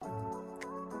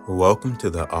Welcome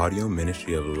to the audio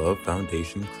ministry of Love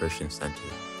Foundation Christian Center,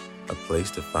 a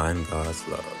place to find God's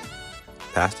love.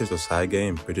 Pastors Osage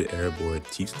and Bridget Arabord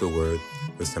teach the word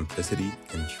with simplicity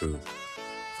and truth.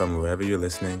 From wherever you're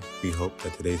listening, we hope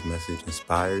that today's message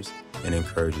inspires and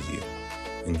encourages you.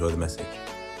 Enjoy the message.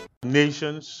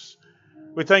 Nations,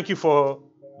 we thank you for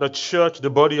the church, the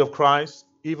body of Christ,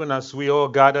 even as we all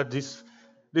gather this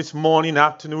morning,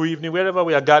 afternoon, evening, wherever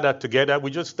we are gathered together. We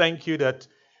just thank you that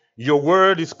your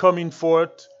word is coming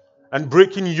forth and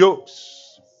breaking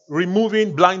yokes,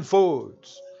 removing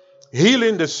blindfolds,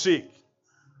 healing the sick,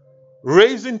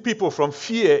 raising people from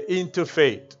fear into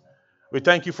faith. We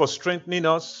thank you for strengthening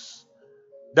us,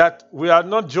 that we are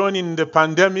not joining the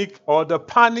pandemic or the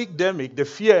panic-demic, the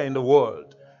fear in the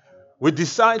world. We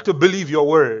decide to believe your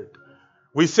word.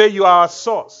 We say you are our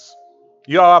source.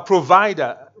 You are our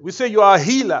provider. We say you are a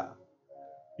healer.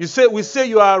 We say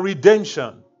you are our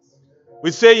redemption. We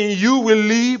say in you we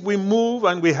live, we move,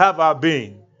 and we have our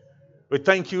being. We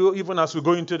thank you even as we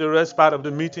go into the rest part of the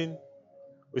meeting.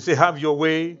 We say have your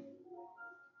way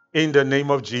in the name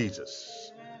of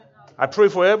Jesus. I pray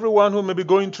for everyone who may be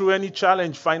going through any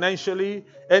challenge financially,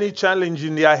 any challenge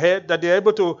in their head, that they're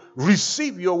able to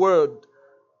receive your word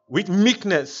with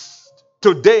meekness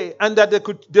today, and that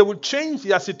they will change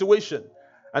their situation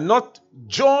and not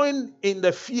join in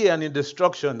the fear and in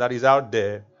destruction that is out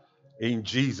there. In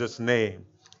Jesus' name.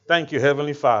 Thank you,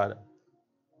 Heavenly Father.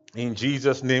 In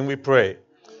Jesus' name we pray.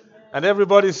 And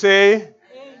everybody say, Amen.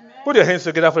 Put your hands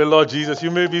together for the Lord Jesus. You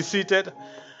may be seated.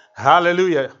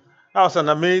 Hallelujah. That was an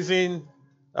amazing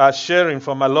sharing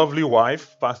from my lovely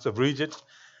wife, Pastor Bridget.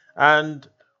 And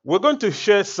we're going to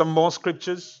share some more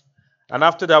scriptures. And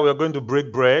after that, we're going to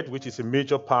break bread, which is a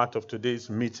major part of today's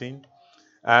meeting.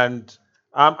 And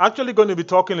I'm actually going to be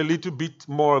talking a little bit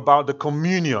more about the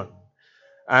communion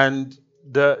and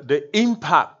the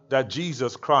impact that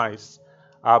Jesus Christ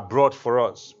brought for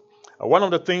us. One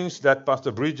of the things that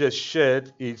Pastor Bridget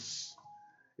shared is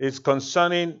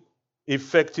concerning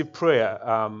effective prayer.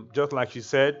 Just like she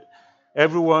said,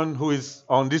 everyone who is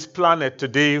on this planet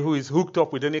today who is hooked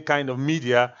up with any kind of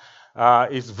media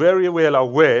is very well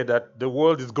aware that the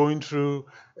world is going through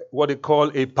what they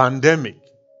call a pandemic.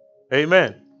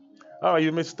 Amen. Oh,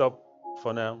 you may stop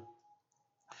for now.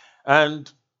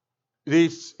 And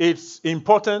it's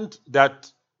important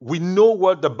that we know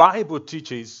what the Bible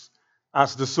teaches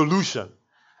as the solution.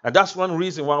 And that's one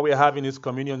reason why we're having this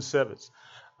communion service.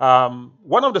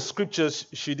 One of the scriptures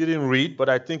she didn't read, but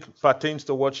I think pertains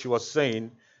to what she was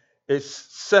saying, is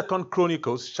 2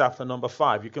 Chronicles chapter number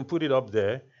 5. You can put it up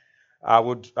there. I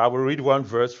will read one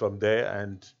verse from there,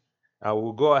 and I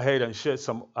will go ahead and share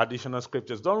some additional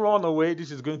scriptures. Don't run away. This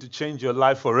is going to change your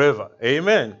life forever.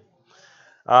 Amen.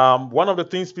 One of the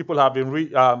things people have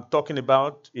been talking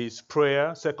about is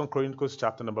prayer. 2 Chronicles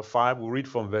chapter number 5. We'll read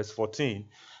from verse 14.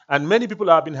 And many people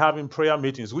have been having prayer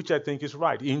meetings, which I think is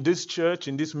right. In this church,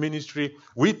 in this ministry,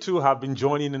 we too have been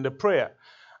joining in the prayer.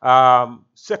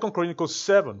 2 Chronicles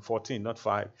 7:14, not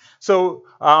 5. So,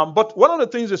 but one of the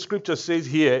things the scripture says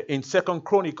here in 2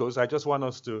 Chronicles, I just want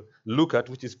us to look at,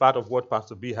 which is part of what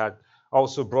Pastor B had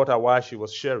also brought out while she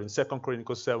was sharing, 2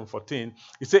 Chronicles 7:14.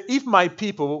 It says, if my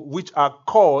people, which are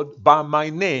called by my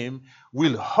name,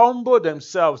 will humble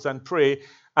themselves and pray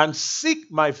and seek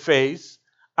my face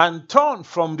and turn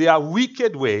from their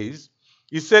wicked ways,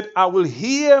 he said, I will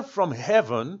hear from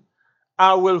heaven,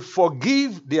 I will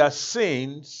forgive their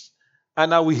sins,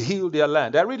 and I will heal their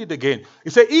land. I read it again.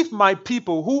 He said, if my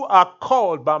people who are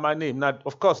called by my name, now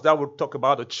of course that would talk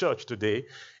about the church today.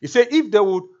 He said, if they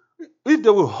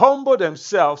will humble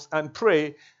themselves and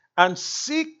pray and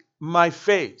seek my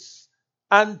face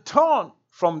and turn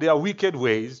from their wicked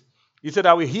ways, he said,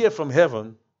 I will hear from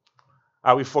heaven,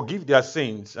 I will forgive their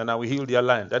sins, and I will heal their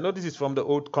land. I know this is from the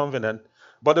Old Covenant,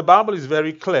 but the Bible is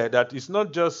very clear that it's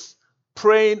not just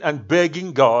praying and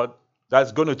begging God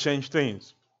that's going to change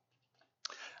things.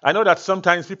 I know that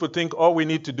sometimes people think all we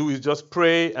need to do is just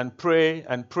pray and pray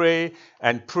and pray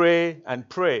and pray and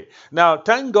pray. Now,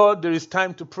 thank God there is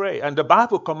time to pray, and the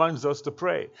Bible commands us to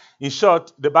pray. In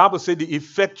short, the Bible says the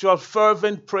effectual,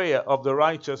 fervent prayer of the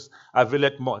righteous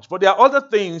availeth much. But there are other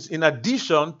things in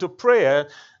addition to prayer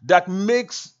that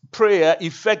makes prayer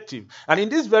effective. And in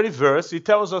this very verse, he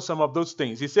tells us some of those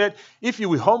things. He said, if you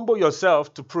will humble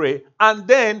yourself to pray, and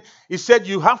then he said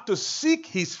you have to seek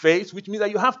his face, which means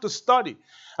that you have to study.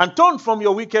 And turn from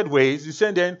your wicked ways. He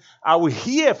said, then I will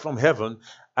hear from heaven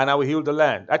and I will heal the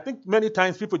land. I think many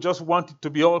times people just want it to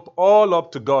be all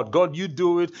up to God. God, you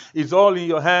do it. It's all in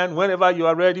your hand. Whenever you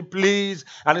are ready, please.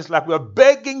 And it's like we're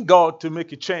begging God to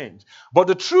make a change. But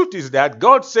the truth is that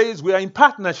God says we are in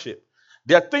partnership.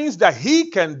 There are things that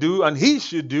he can do and he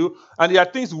should do, and there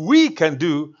are things we can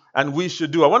do and we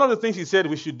should do. And one of the things he said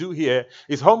we should do here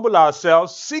is humble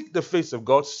ourselves, seek the face of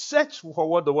God, search for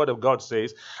what the word of God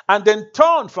says, and then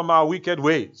turn from our wicked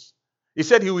ways. He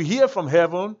said he will hear from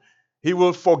heaven, he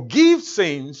will forgive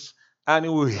sins, and he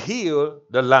will heal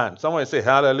the land. Someone say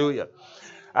hallelujah.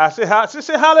 I say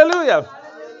hallelujah.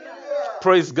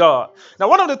 Praise God. Now,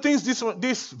 one of the things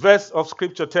this verse of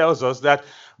scripture tells us that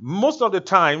most of the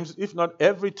times, if not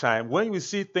every time, when we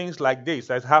see things like this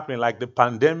that's happening, like the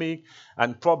pandemic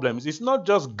and problems, it's not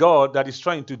just God that is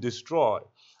trying to destroy.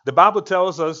 The Bible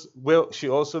tells us, well, she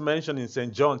also mentioned in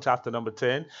St. John chapter number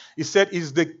 10, it said,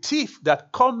 it's the thief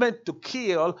that cometh to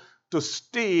kill, to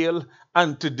steal,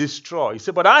 and to destroy. He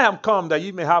said, but I am come that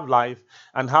ye may have life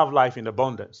and have life in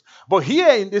abundance. But here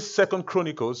in this Second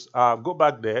Chronicles, go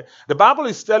back there, the Bible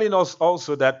is telling us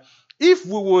also that if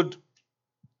we would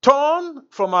turn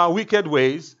from our wicked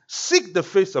ways, seek the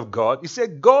face of God, he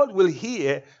said God will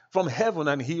hear from heaven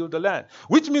and heal the land.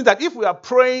 Which means that if we are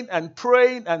praying and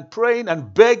praying and praying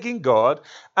and begging God,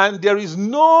 and there is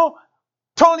no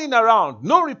turning around,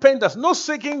 no repentance, no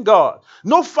seeking God,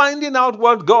 no finding out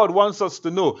what God wants us to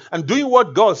know, and doing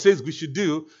what God says we should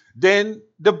do, then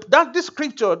this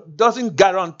scripture doesn't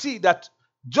guarantee that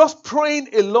just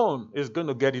praying alone is going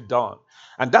to get it done.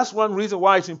 And that's one reason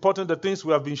why it's important, the things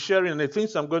we have been sharing and the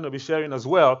things I'm going to be sharing as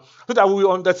well, so that we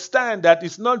understand that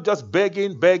it's not just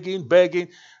begging.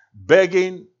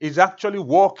 Begging is actually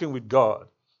walking with God.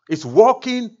 It's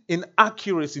walking in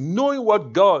accuracy, knowing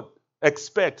what God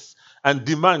expects and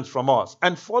demands from us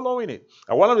and following it.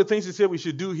 And one of the things he said we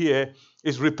should do here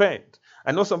is repent.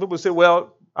 I know some people say,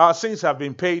 well, our sins have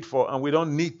been paid for and we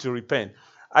don't need to repent.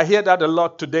 I hear that a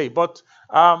lot today, but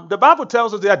the Bible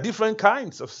tells us there are different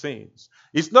kinds of sins.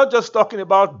 It's not just talking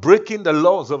about breaking the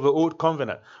laws of the old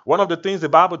covenant. One of the things the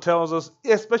Bible tells us,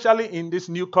 especially in this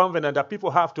new covenant that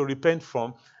people have to repent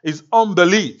from, is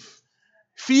unbelief,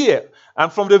 fear.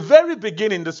 And from the very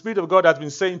beginning, the Spirit of God has been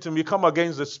saying to me, come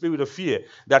against the spirit of fear.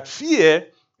 That fear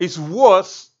is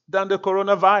worse than the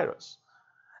coronavirus.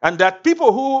 And that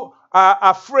people who are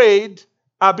afraid,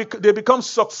 they become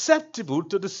susceptible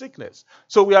to the sickness.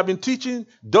 So we have been teaching,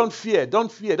 don't fear,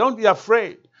 don't be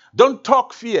afraid. Don't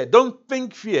talk fear, don't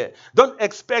think fear, don't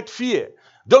expect fear.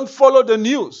 Don't follow the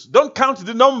news, don't count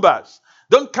the numbers,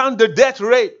 don't count the death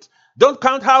rate. Don't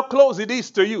count how close it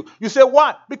is to you. You say,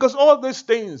 what? Because all these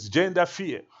things gender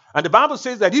fear. And the Bible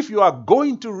says that if you are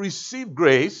going to receive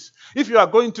grace, if you are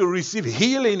going to receive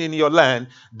healing in your land,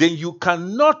 then you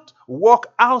cannot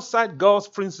walk outside God's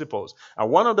principles.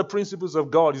 And one of the principles of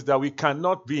God is that we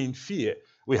cannot be in fear.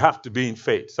 We have to be in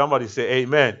faith. Somebody say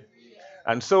amen.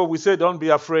 And so we say, don't be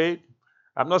afraid.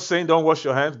 I'm not saying don't wash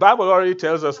your hands. The Bible already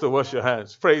tells us to wash your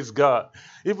hands. Praise God.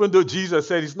 Even though Jesus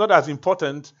said it's not as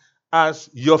important as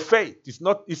your faith. It's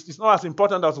not as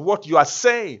important as what you are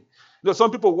saying. You know,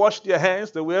 some people wash their hands,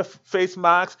 they wear face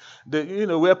masks, they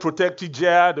wear protective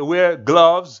gear, they wear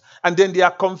gloves, and then they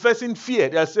are confessing fear.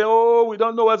 They say, oh, we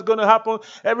don't know what's going to happen.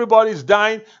 Everybody's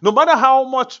dying. No matter how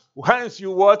much hands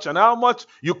you wash and how much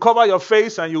you cover your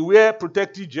face and you wear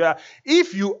protective gear,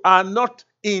 if you are not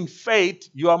in faith,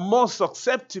 you are more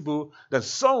susceptible than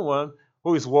someone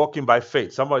who is walking by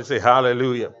faith. Somebody say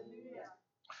hallelujah.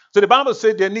 So the Bible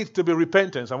said there needs to be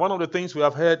repentance. And one of the things we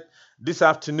have heard this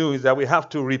afternoon is that we have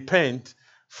to repent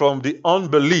from the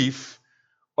unbelief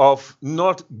of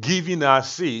not giving our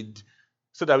seed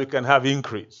so that we can have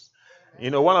increase.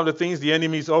 One of the things the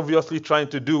enemy is obviously trying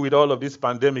to do with all of this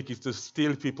pandemic is to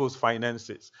steal people's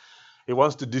finances. He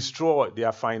wants to destroy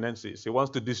their finances. He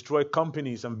wants to destroy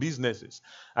companies and businesses.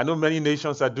 I know many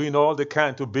nations are doing all they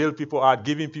can to bail people out,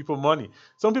 giving people money.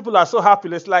 Some people are so happy,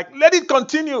 it's like, let it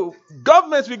continue.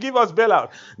 Governments will give us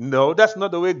bailout. No, that's not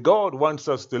the way God wants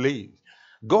us to live.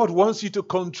 God wants you to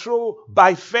control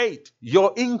by faith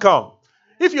your income.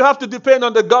 If you have to depend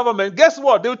on the government, guess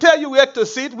what? They'll tell you where to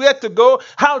sit, where to go,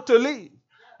 how to live.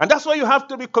 And that's why you have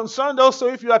to be concerned also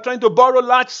if you are trying to borrow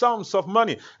large sums of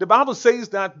money. The Bible says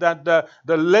that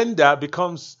the lender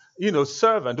becomes,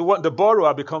 servant. The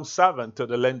borrower becomes servant to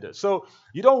the lender. So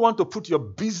you don't want to put your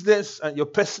business and your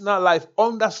personal life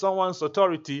under someone's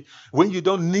authority when you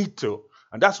don't need to.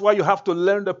 And that's why you have to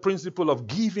learn the principle of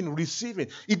giving, receiving.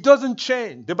 It doesn't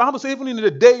change. The Bible says even in the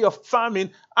day of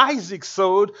famine, Isaac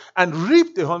sowed and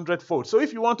reaped 100-fold. So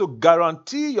if you want to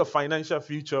guarantee your financial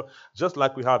future, just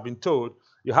like we have been told,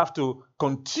 you have to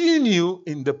continue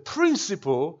in the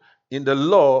principle, in the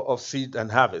law of seed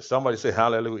and harvest. Somebody say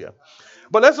hallelujah.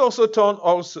 But let's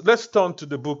turn to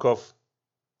the book of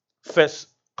 1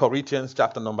 Corinthians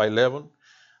chapter number 11.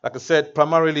 Like I said,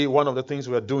 primarily one of the things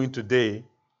we are doing today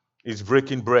is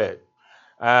breaking bread.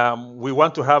 We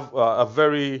want to have a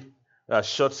very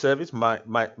short service. My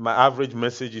average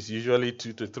message is usually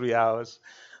 2 to 3 hours.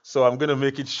 So I'm going to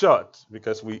make it short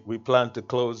because we plan to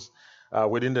close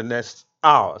within the next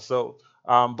hour. So,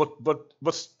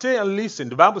 but stay and listen.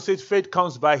 The Bible says faith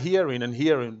comes by hearing, and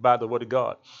hearing by the word of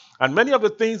God. And many of the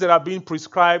things that are being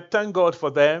prescribed, thank God for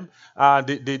them.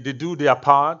 They do their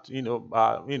part.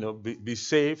 Be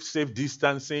safe, safe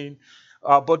distancing.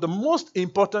 But the most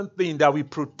important thing that will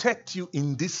protect you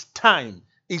in this time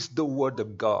is the word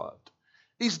of God.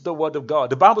 Is the word of God.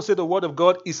 The Bible says the word of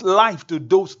God is life to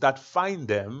those that find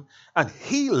them, and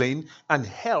healing and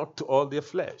health to all their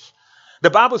flesh.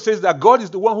 The Bible says that God is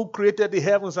the one who created the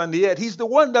heavens and the earth. He's the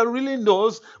one that really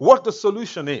knows what the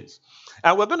solution is.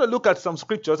 And we're going to look at some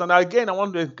scriptures. And again, I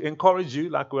want to encourage you,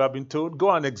 like we have been told,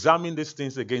 go and examine these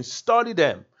things again. Study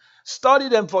them. Study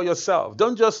them for yourself.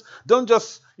 Don't just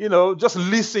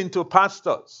listen to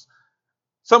pastors.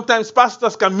 Sometimes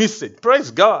pastors can miss it.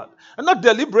 Praise God. And not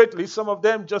deliberately, some of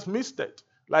them just missed it.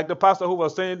 Like the pastor who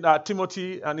was saying that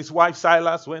Timothy and his wife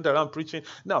Silas went around preaching.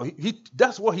 No,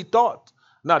 that's what he thought.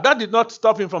 Now, that did not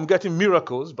stop him from getting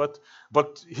miracles, but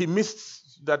he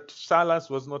missed that Silas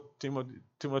was not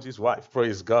Timothy's wife.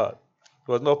 Praise God.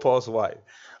 It was not Paul's wife.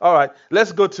 All right,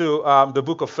 let's go to the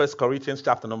book of 1 Corinthians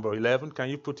chapter number 11. Can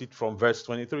you put it from verse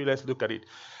 23? Let's look at it.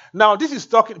 Now, this is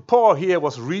talking, Paul here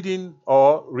was reading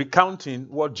or recounting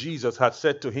what Jesus had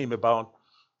said to him about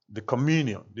the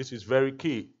communion. This is very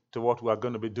key to what we are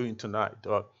going to be doing tonight,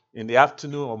 or in the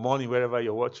afternoon or morning, wherever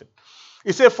you're watching.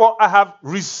 He said, "For I have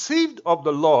received of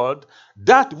the Lord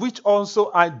that which also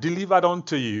I delivered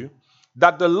unto you,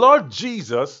 that the Lord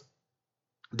Jesus,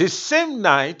 the same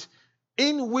night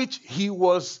in which he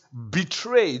was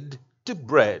betrayed, took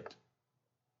bread."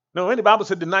 Now, when the Bible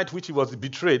said the night which he was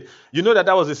betrayed, you know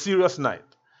that was a serious night.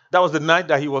 That was the night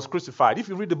that he was crucified. If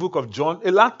you read the book of John,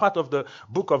 a large part of the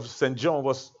book of St. John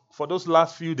was for those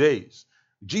last few days.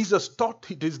 Jesus taught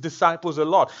his disciples a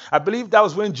lot. I believe that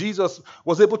was when Jesus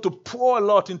was able to pour a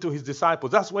lot into his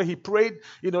disciples. That's when he prayed,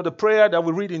 the prayer that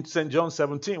we read in St. John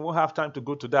 17. We'll have time to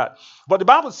go to that. But the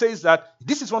Bible says that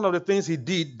this is one of the things he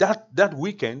did that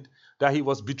weekend that he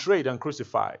was betrayed and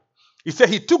crucified. He said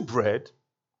he took bread.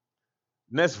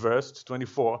 Next verse,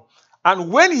 24.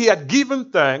 "And when he had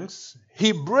given thanks,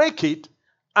 he brake it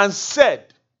and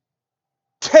said,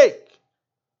 'Take,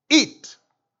 eat.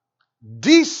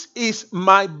 This is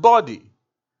my body,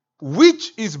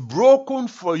 which is broken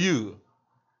for you.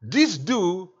 This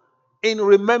do in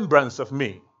remembrance of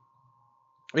me.'"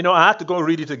 I had to go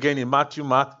read it again in Matthew,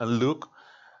 Mark, and Luke.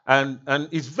 And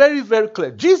it's very, very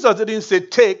clear. Jesus didn't say,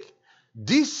 "Take,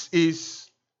 this is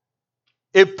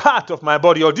a part of my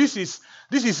body," or this is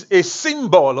a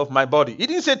symbol of my body. He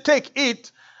didn't say, "Take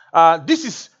it. This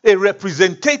is a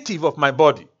representative of my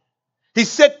body." He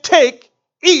said, "Take,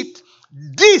 eat.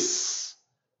 This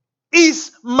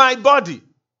is my body."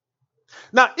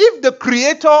 Now, if the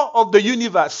creator of the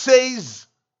universe says,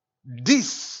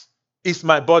 "This is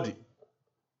my body,"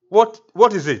 what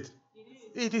is it?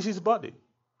 It is his body.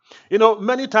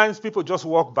 Many times people just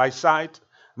walk by sight.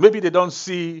 Maybe they don't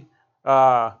see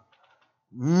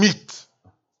meat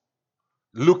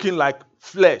looking like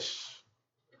flesh.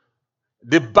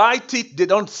 They bite it, they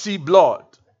don't see blood.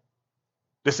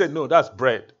 They say, "No, that's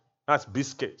bread. That's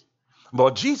biscuit."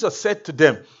 But Jesus said to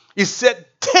them, he said,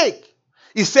 "Take."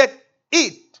 He said,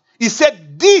 "Eat." He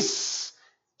said, "This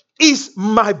is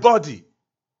my body."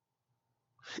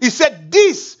 He said,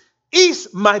 "This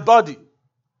is my body."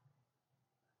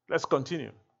 Let's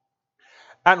continue.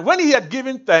 "And when he had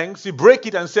given thanks, he broke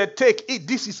it and said, 'Take, eat.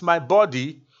 This is my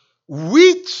body,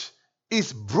 which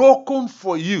is broken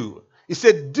for you.' He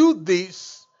said, 'Do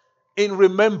this in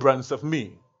remembrance of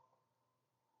me.'"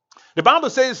 The Bible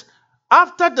says,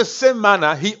 "After the same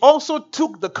manner, he also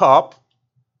took the cup,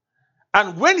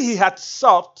 and when he had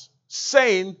supped,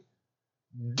 saying,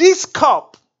 'This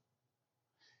cup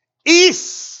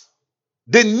is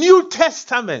the New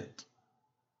Testament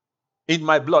in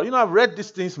my blood.'" I've read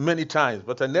these things many times,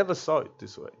 but I never saw it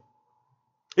this way.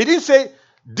 He didn't say,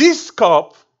 "This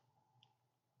cup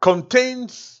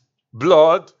contains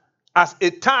blood as a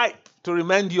type to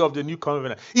remind you of the new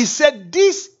covenant." He said,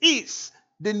 "This is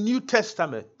the New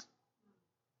Testament.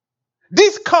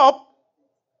 This cup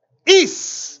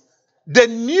is the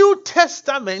New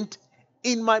Testament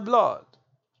in my blood."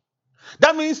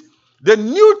 That means the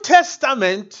New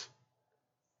Testament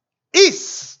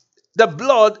is the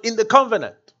blood in the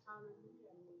covenant.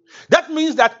 That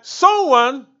means that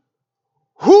someone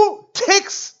who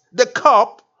takes the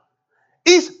cup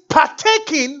is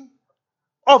partaking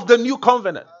of the new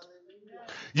covenant.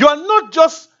 You are not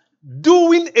just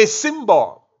doing a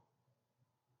symbol.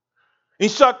 In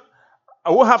short,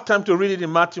 I won't have time to read it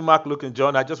in Matthew, Mark, Luke, and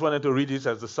John. I just wanted to read this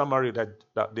as the summary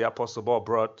that the Apostle Paul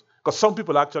brought. Because some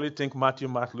people actually think Matthew,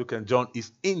 Mark, Luke, and John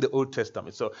is in the Old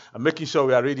Testament. So I'm making sure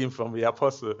we are reading from the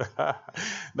Apostle.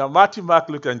 Now, Matthew, Mark,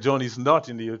 Luke, and John is not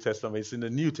in the Old Testament. It's in the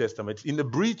New Testament. It's in the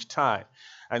bridge time.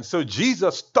 And so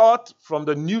Jesus taught from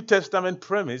the New Testament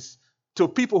premise to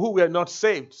people who were not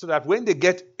saved, so that when they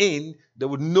get in, they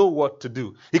would know what to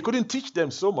do. He couldn't teach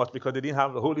them so much because they didn't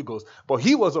have the Holy Ghost. But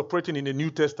he was operating in the New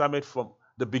Testament from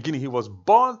the beginning. He was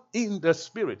born in the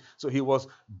Spirit. So he was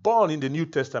born in the New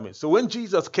Testament. So when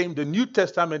Jesus came, the New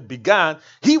Testament began.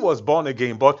 He was born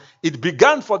again. But it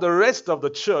began for the rest of the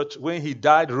church when he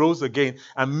died, rose again,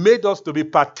 and made us to be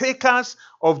partakers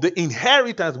of the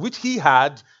inheritance which he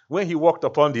had when he walked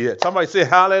upon the earth. Somebody say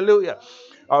hallelujah.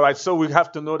 All right, so we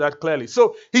have to know that clearly.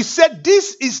 So he said,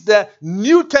 this is the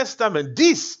New Testament.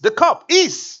 This, the cup,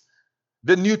 is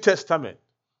the New Testament.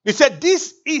 He said,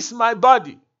 this is my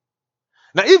body.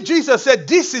 Now, if Jesus said,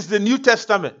 this is the New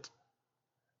Testament,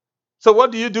 so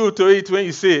what do you do to it when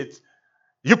you see it?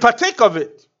 You partake of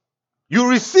it. You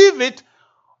receive it,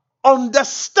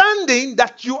 understanding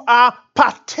that you are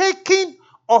partaking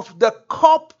of the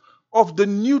cup of the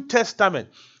New Testament.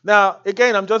 Now,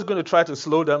 again, I'm just going to try to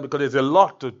slow down because there's a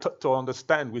lot to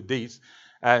understand with this.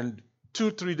 And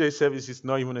 2-3 day service is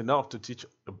not even enough to teach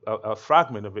a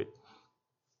fragment of it.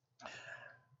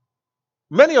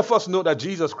 Many of us know that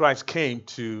Jesus Christ came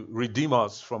to redeem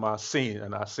us from our sin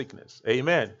and our sickness.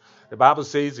 Amen. The Bible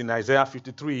says in Isaiah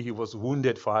 53, he was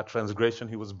wounded for our transgression.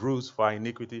 He was bruised for our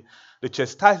iniquity. The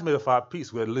chastisement of our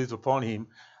peace were laid upon him.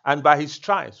 And by his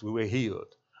stripes we were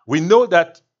healed. We know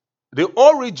that the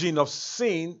origin of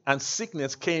sin and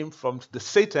sickness came from the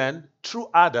Satan through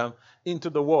Adam into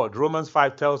the world. Romans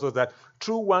 5 tells us that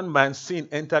through one man sin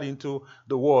entered into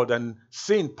the world, and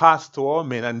sin passed to all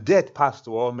men, and death passed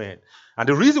to all men. And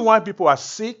the reason why people are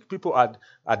sick, people are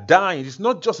dying, is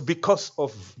not just because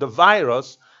of the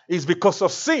virus, it's because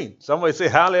of sin. Somebody say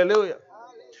hallelujah.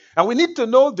 And we need to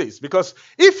know this, because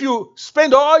if you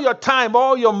spend all your time,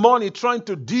 all your money trying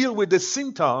to deal with the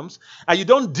symptoms, and you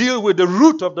don't deal with the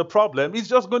root of the problem, it's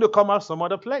just going to come out some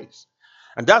other place.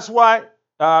 And that's why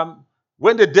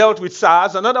when they dealt with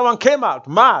SARS, another one came out,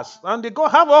 MERS, and they go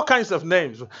have all kinds of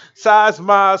names. SARS,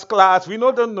 MERS, CLAS, we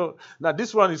don't know. Now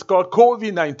this one is called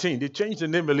COVID-19. They changed the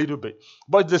name a little bit.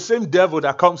 But it's the same devil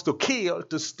that comes to kill,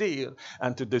 to steal,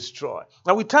 and to destroy.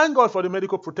 And we thank God for the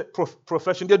medical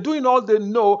profession. They're doing all they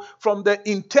know from the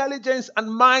intelligence and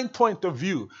mind point of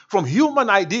view, from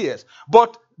human ideas.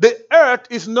 But the earth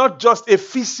is not just a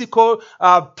physical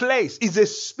place. It's a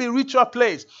spiritual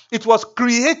place. It was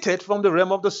created from the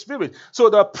realm of the spirit. So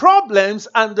the problems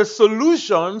and the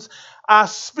solutions are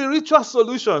spiritual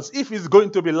solutions if it's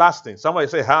going to be lasting. Somebody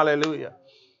say hallelujah.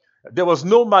 There was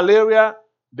no malaria.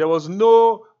 There was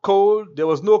no cold. There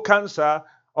was no cancer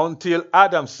until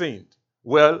Adam sinned.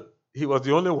 Well, he was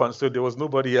the only one, so there was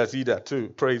nobody else either too.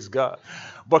 Praise God.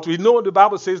 But we know the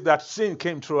Bible says that sin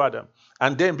came through Adam.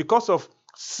 And then because of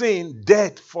sin,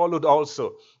 death followed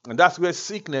also. And that's where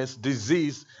sickness,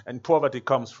 disease, and poverty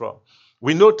comes from.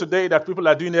 We know today that people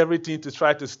are doing everything to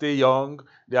try to stay young.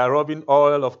 They are rubbing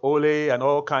oil of Olay and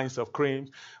all kinds of creams.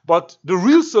 But the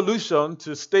real solution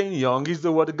to staying young is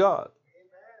the Word of God.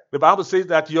 The Bible says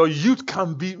that your youth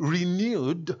can be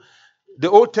renewed. The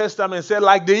Old Testament said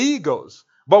like the eagles.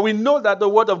 But we know that the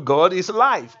Word of God is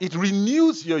life. It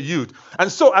renews your youth.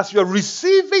 And so as you're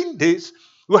receiving this,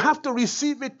 you have to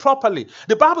receive it properly.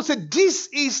 The Bible said this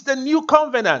is the new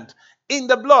covenant in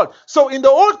the blood. So in the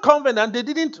old covenant, they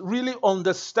didn't really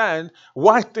understand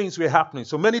why things were happening.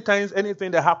 So many times,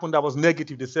 anything that happened that was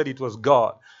negative, they said it was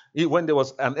God. When there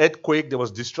was an earthquake, there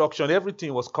was destruction,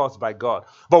 everything was caused by God.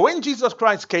 But when Jesus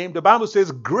Christ came, the Bible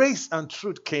says grace and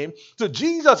truth came. So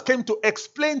Jesus came to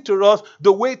explain to us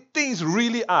the way things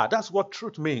really are. That's what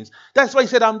truth means. That's why he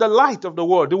said, I'm the light of the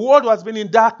world. The world has been in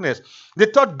darkness. They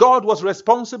thought God was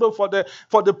responsible for the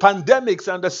pandemics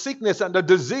and the sickness and the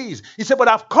disease. He said, but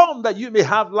I've come that you may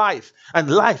have life and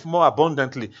life more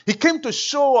abundantly. He came to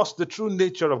show us the true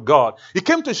nature of God. He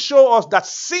came to show us that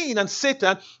sin and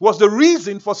Satan was the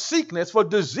reason for sickness, for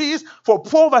disease, for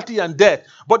poverty and death.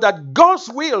 But that God's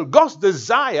will, God's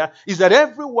desire is that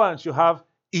everyone should have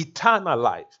eternal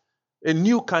life, a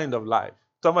new kind of life.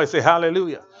 Somebody say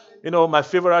hallelujah. You know, my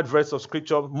favorite verse of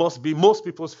scripture must be most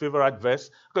people's favorite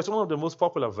verse, because one of the most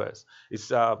popular verse is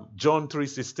John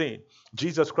 3:16.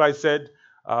 Jesus Christ said,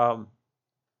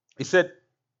 he said,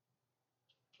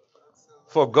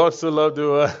 for God so loved the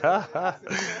world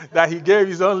that he gave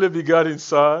his only begotten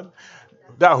Son,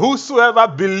 that whosoever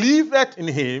believeth in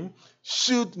him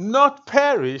should not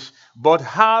perish, but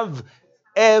have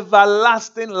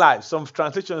everlasting life. Some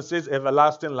translation says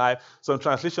everlasting life. Some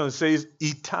translation says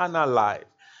eternal life.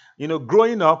 You know,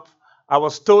 growing up, I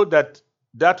was told that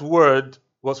that word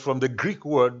was from the Greek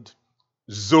word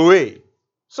Zoe.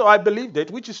 So I believed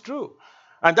it, which is true.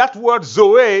 And that word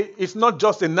Zoe is not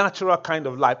just a natural kind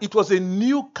of life. It was a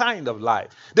new kind of life.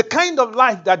 The kind of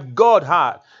life that God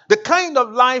had. The kind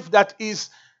of life that is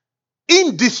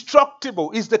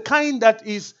indestructible. Is the kind that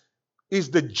is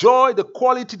the joy, the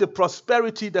quality, the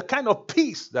prosperity, the kind of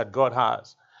peace that God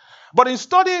has. But in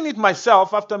studying it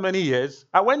myself after many years,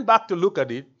 I went back to look at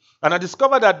it and I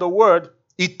discovered that the word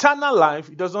eternal life,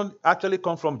 it doesn't actually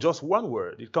come from just one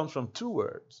word. It comes from two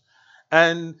words.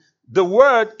 And the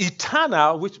word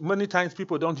eternal, which many times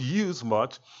people don't use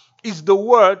much, is the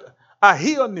word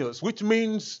aionios, which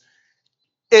means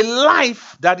a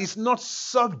life that is not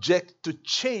subject to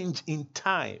change in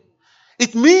time.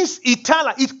 It means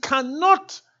eternal. It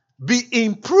cannot be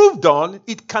improved on.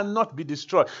 It cannot be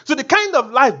destroyed. So the kind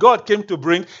of life God came to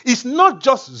bring is not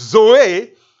just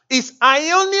Zoe, it's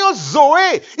aionios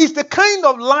Zoe. It's the kind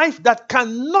of life that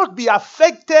cannot be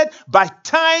affected by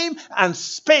time and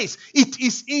space. It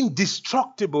is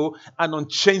indestructible and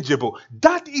unchangeable.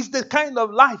 That is the kind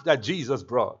of life that Jesus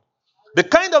brought. The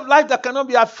kind of life that cannot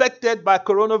be affected by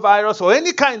coronavirus or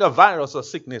any kind of virus or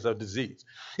sickness or disease.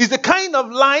 Is the kind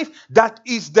of life that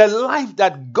is the life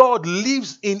that God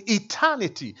lives in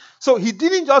eternity. So he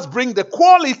didn't just bring the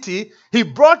quality, he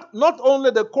brought not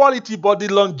only the quality but the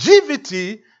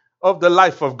longevity of the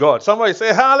life of God. Somebody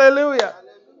say hallelujah.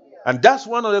 And that's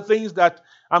one of the things that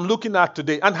I'm looking at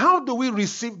today. And how do we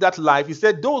receive that life? He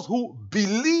said those who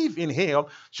believe in him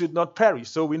should not perish.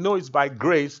 So we know it's by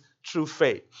grace through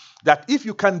faith. That if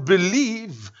you can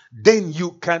believe, then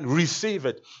you can receive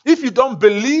it. If you don't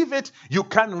believe it, you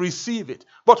can receive it.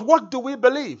 But what do we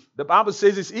believe? The Bible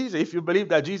says it's easy. If you believe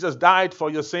that Jesus died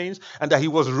for your sins and that he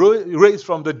was raised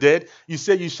from the dead, you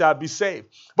say you shall be saved.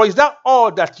 But is that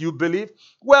all that you believe?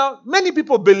 Well, many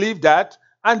people believe that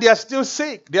and they are still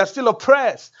sick. They are still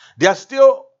oppressed. They are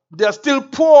still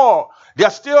poor. They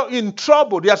are still in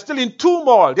trouble. They are still in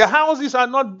turmoil. Their houses are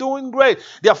not doing great.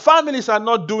 Their families are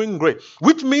not doing great.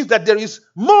 Which means that there is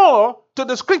more to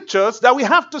the scriptures that we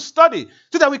have to study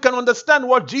so that we can understand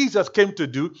what Jesus came to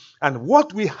do and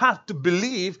what we have to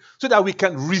believe so that we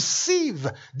can receive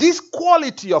this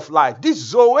quality of life, this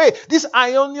Zoe, this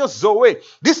aionios Zoe,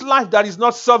 this life that is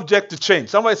not subject to change.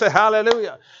 Somebody say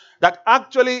hallelujah. That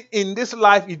actually in this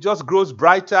life it just grows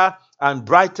brighter and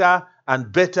brighter and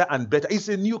better and better. It's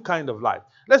a new kind of life.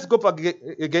 Let's go back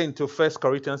again to 1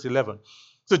 Corinthians 11.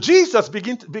 So Jesus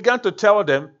began to tell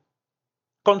them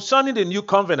concerning the new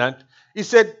covenant. He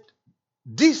said,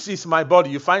 this is my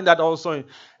body. You find that also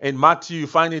in Matthew. You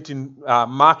find it in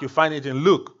Mark. You find it in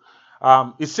Luke.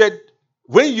 He said,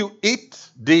 when you eat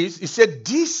this, he said,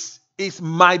 this is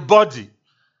my body.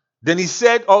 Then he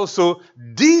said also,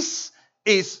 this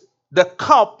is the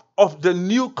cup of the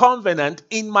new covenant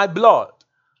in my blood.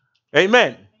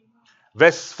 Amen.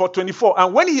 Verse 424.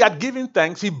 And when he had given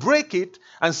thanks, he brake it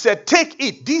and said, take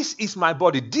it. This is my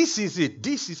body. This is it.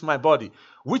 This is my body,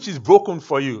 which is broken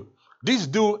for you. This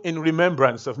do in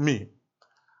remembrance of me.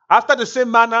 After the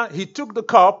same manner, he took the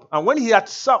cup, and when he had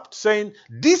supped, saying,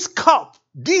 this cup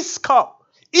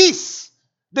is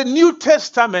the New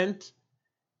Testament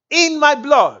in my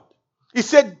blood. He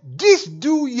said, this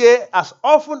do ye as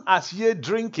often as ye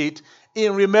drink it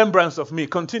in remembrance of me.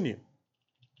 Continue.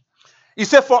 He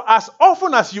said, for as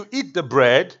often as you eat the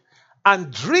bread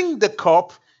and drink the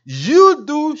cup, you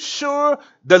do show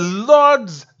the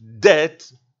Lord's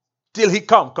death till he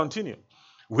come. Continue.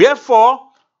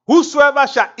 Wherefore, whosoever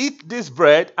shall eat this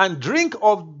bread and drink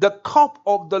of the cup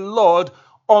of the Lord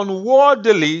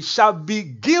unworthily shall be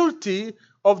guilty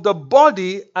of the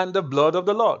body and the blood of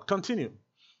the Lord. Continue.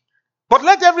 But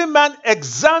let every man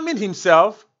examine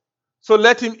himself, so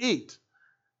let him eat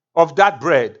of that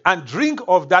bread and drink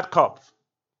of that cup.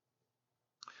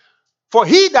 For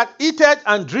he that eateth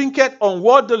and drinketh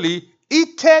unworthily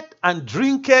eateth and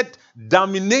drinketh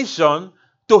damnation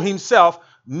to himself,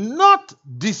 not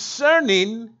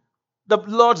discerning the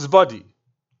Lord's body.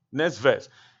 Next verse.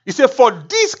 He said, for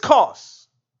this cause.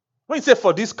 When he said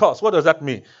for this cause, what does that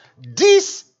mean?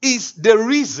 This is the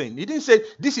reason. He didn't say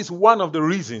this is one of the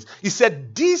reasons. He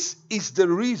said this is the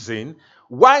reason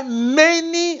why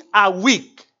many are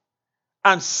weak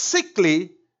and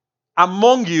sickly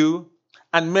among you,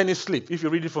 and many sleep. If you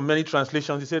read it from many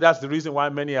translations, he said that's the reason why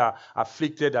many are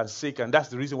afflicted and sick, and that's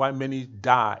the reason why many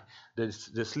die, the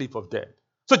sleep of death.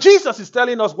 So Jesus is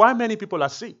telling us why many people are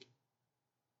sick.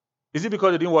 Is it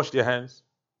because they didn't wash their hands?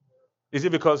 Is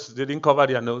it because they didn't cover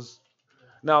their nose?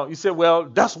 Now, you say, well,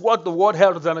 that's what the World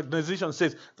Health Organization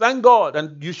says. Thank God.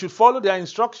 And you should follow their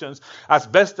instructions as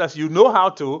best as you know how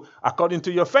to, according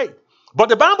to your faith. But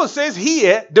the Bible says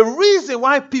here, the reason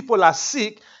why people are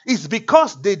sick is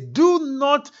because they do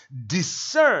not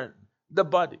discern the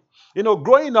body. You know,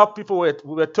 growing up, we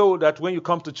were told that when you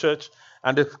come to church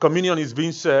and the communion is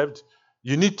being served,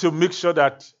 you need to make sure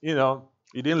that, you know,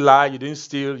 you didn't lie, you didn't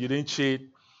steal, you didn't cheat.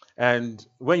 And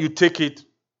when you take it,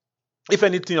 if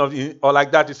anything or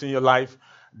like that is in your life,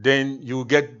 then you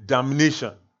get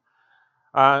damnation.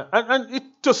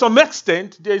 To some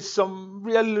extent, there is some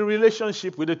real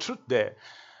relationship with the truth there.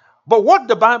 But what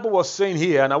the Bible was saying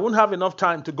here, and I won't have enough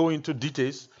time to go into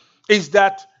details, is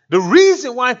that the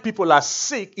reason why people are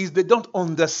sick is they don't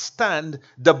understand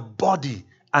the body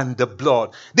and the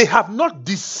blood. They have not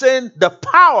discerned the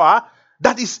power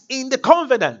that is in the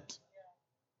covenant.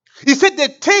 He said they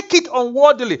take it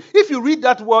unworthily. If you read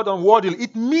that word unworthily,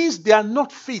 it means they are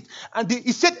not fit. And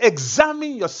he said,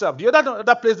 examine yourself. The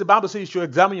other place the Bible says you should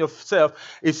examine yourself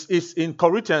is in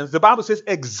Corinthians. The Bible says,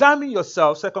 examine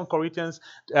yourself, 2 Corinthians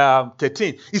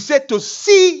 13. He said to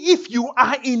see if you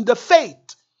are in the faith.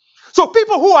 So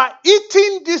people who are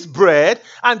eating this bread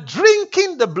and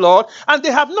drinking the blood, and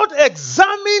they have not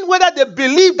examined whether they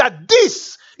believe that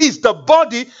this is the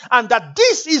body and that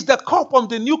this is the cup of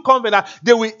the new covenant,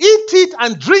 they will eat it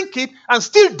and drink it and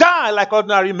still die like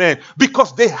ordinary men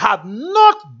because they have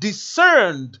not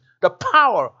discerned the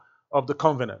power of the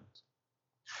covenant.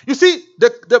 You see,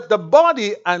 the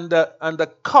body and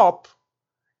the cup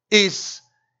is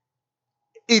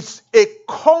a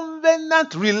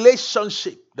covenant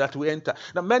relationship that we enter.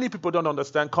 Now, many people don't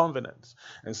understand covenants,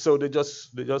 and so they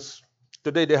just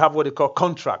today they have what they call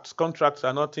contracts. Contracts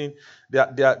are nothing; they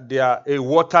are a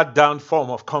watered down form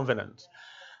of covenant.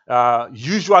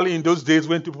 Usually, in those days,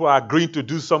 when people are agreeing to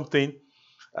do something,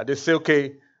 they say,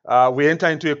 "Okay, we enter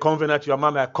into a covenant. You are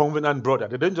my covenant brother."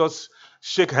 They don't just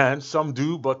shake hands. Some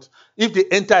do, but if they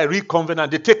enter a real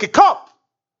covenant, they take a cup,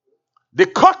 they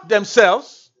cut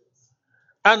themselves,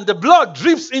 and the blood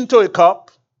drips into a cup.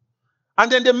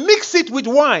 And then they mix it with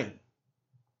wine.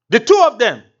 The two of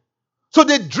them. So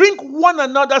they drink one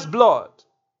another's blood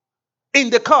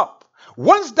in the cup.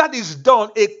 Once that is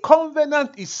done, a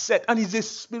covenant is set. And it's a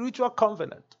spiritual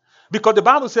covenant. Because the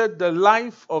Bible said the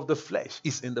life of the flesh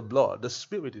is in the blood. The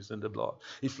spirit is in the blood.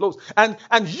 It flows. And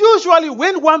usually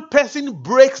when one person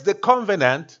breaks the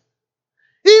covenant,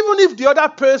 even if the other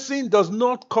person does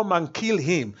not come and kill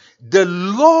him, the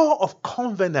law of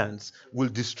covenants will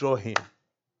destroy him.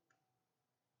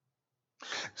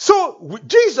 So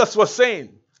Jesus was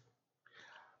saying,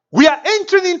 we are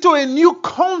entering into a new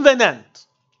covenant.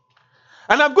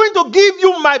 And I'm going to give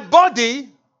you my body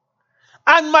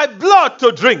and my blood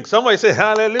to drink. Somebody say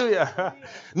hallelujah.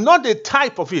 Not the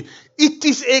type of it. It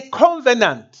is a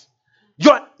covenant.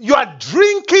 You are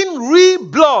drinking real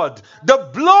blood,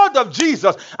 the blood of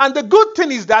Jesus. And the good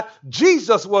thing is that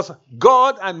Jesus was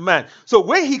God and man. So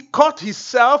when he cut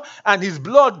himself and his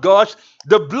blood gushed,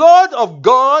 the blood of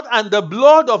God and the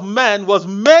blood of man was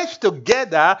meshed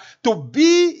together to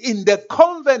be in the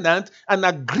covenant and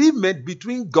agreement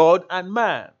between God and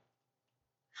man.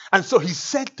 And so he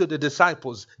said to the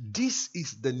disciples, this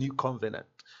is the new covenant.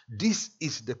 This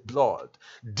is the blood.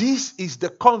 This is the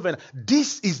covenant.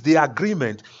 This is the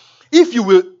agreement. If you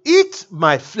will eat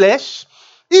my flesh,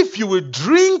 if you will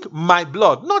drink my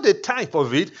blood, not the type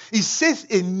of it, it says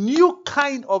a new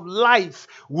kind of life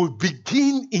will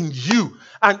begin in you.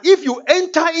 And if you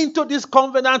enter into this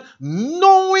covenant,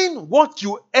 knowing what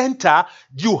you enter,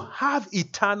 you have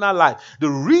eternal life. The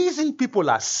reason people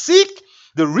are sick,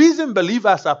 the reason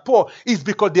believers are poor is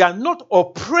because they are not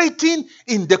operating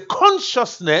in the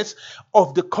consciousness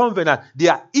of the covenant. They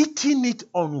are eating it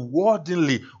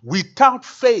unworthily, without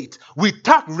faith,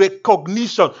 without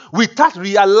recognition, without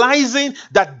realizing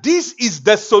that this is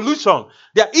the solution.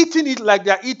 They are eating it like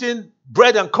they are eating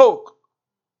bread and Coke.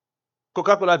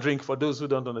 Coca-Cola drink, for those who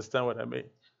don't understand what I mean.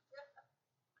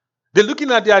 They're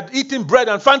looking at they are eating bread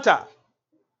and Fanta.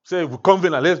 Say,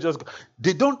 covenant, let's just go.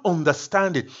 They don't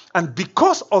understand it. And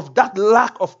because of that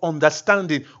lack of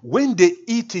understanding, when they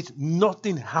eat it,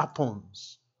 nothing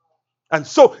happens. And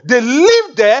so they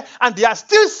live there and they are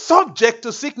still subject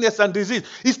to sickness and disease.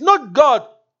 It's not God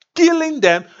killing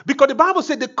them, because the Bible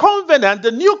said the covenant,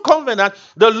 the new covenant,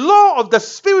 the law of the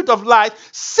Spirit of life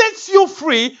sets you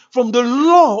free from the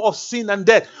law of sin and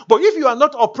death. But if you are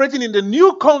not operating in the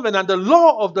new covenant, the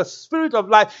law of the Spirit of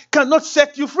life cannot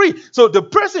set you free. So the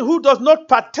person who does not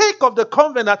partake of the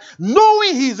covenant,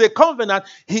 knowing he is a covenant,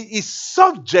 he is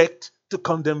subject to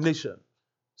condemnation,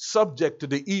 subject to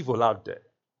the evil out there.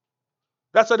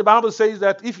 That's why the Bible says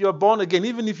that if you're born again,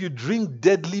 even if you drink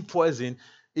deadly poison,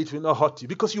 it will not hurt you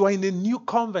because you are in a new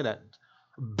covenant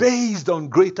based on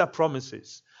greater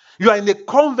promises. You are in the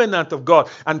covenant of God.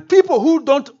 And people who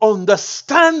don't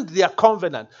understand their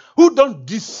covenant, who don't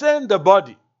discern the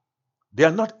body, they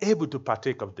are not able to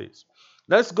partake of this.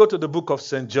 Let's go to the book of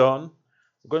St. John.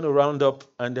 We're going to round up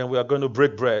and then we are going to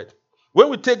break bread. When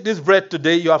we take this bread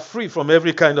today, you are free from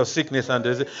every kind of sickness and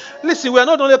disease. Listen, we are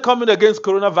not only coming against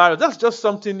coronavirus. That's just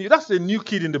something new. That's a new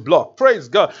kid in the block. Praise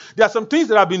God. There are some things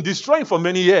that have been destroying for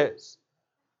many years.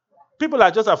 People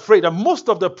are just afraid. And most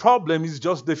of the problem is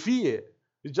just the fear.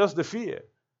 It's just the fear.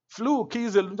 Flu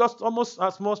kills just almost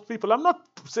as most people. I'm not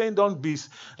saying don't be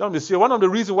scared. One of the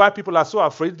reasons why people are so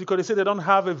afraid is because they say they don't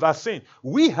have a vaccine.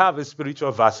 We have a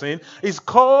spiritual vaccine. It's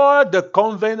called the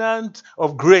covenant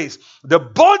of grace. The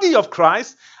body of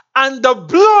Christ and the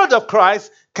blood of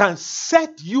Christ can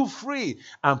set you free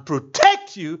and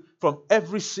protect you from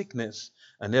every sickness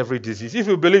and every disease. If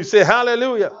you believe, say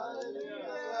hallelujah.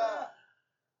 Hallelujah.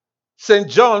 St.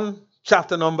 John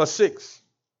chapter number 6.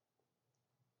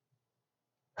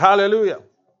 Hallelujah.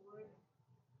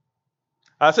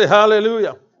 I say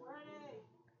hallelujah.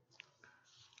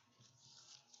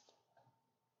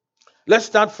 Let's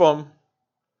start from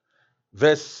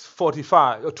verse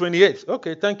 45 or 28.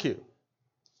 Okay, thank you.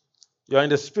 You're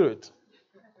in the spirit.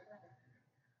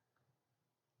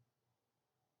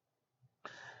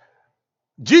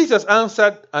 Jesus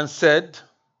answered and said,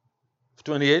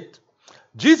 28,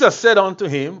 Jesus said unto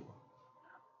him,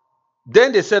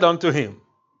 then they said unto him,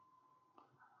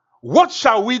 what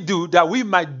shall we do that we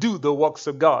might do the works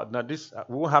of God? Now, this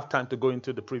we won't have time to go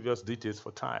into the previous details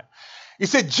for time. He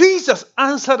said, Jesus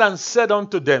answered and said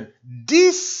unto them,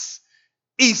 this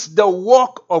is the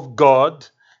work of God,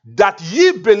 that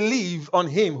ye believe on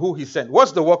him who he sent.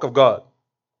 What's the work of God?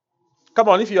 Come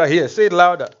on, if you are here, say it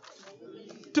louder.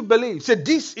 To believe. Say,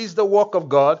 this is the work of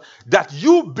God, that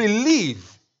you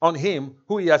believe on him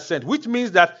who he has sent. Which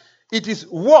means that it is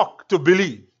work to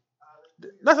believe.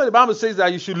 That's why the Bible says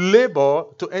that you should labor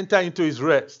to enter into his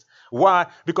rest. Why?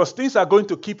 Because things are going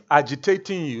to keep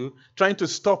agitating you, trying to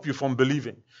stop you from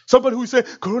believing. Somebody who say,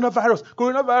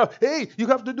 coronavirus, hey, you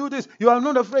have to do this. You are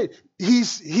not afraid.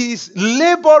 He's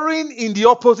laboring in the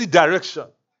opposite direction.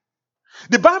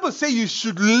 The Bible says you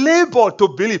should labor to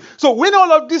believe. So when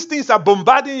all of these things are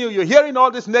bombarding you, you're hearing all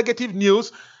this negative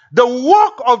news, the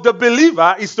work of the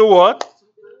believer is to what?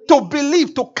 To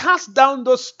believe, to cast down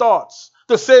those thoughts.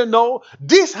 To say, no,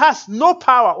 this has no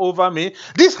power over me.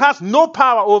 This has no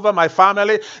power over my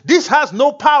family. This has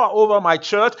no power over my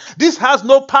church. This has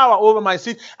no power over my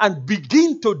seed. And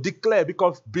begin to declare,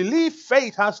 because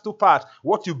faith has two parts.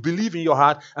 What you believe in your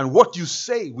heart and what you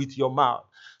say with your mouth.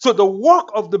 So the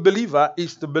work of the believer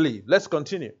is to believe. Let's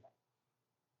continue.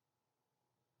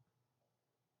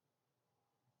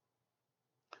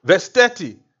 Verse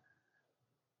 30.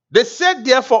 They said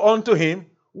therefore unto him,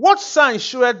 what sign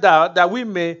showeth thou that we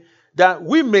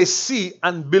may see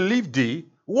and believe thee?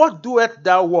 What doeth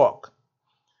thou work?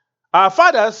 Our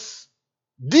fathers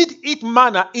did eat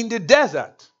manna in the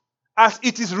desert. As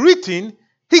it is written,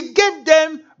 he gave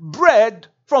them bread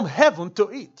from heaven to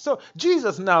eat. So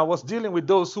Jesus now was dealing with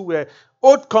those who were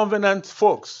old covenant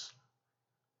folks.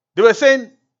 They were saying,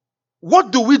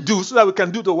 what do we do so that we can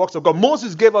do the works of God?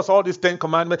 Moses gave us all these 10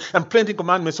 commandments and plenty of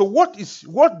commandments. So what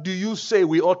do you say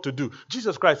we ought to do?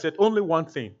 Jesus Christ said only one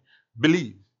thing: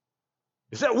 believe.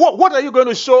 He said, what are you going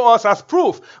to show us as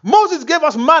proof? Moses gave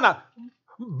us manna.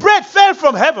 Bread fell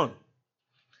from heaven.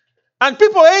 And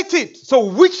people ate it. So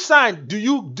which sign do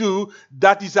you do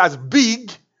that is as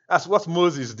big as what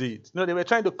Moses did? No, they were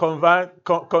trying to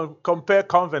compare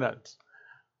covenants.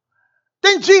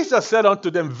 Then Jesus said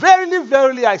unto them, verily,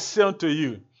 verily, I say unto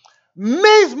you,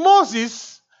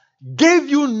 Moses gave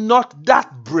you not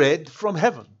that bread from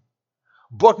heaven,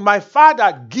 but my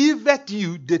Father giveth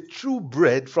you the true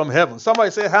bread from heaven.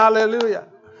 Somebody say hallelujah.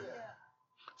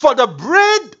 For the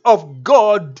bread of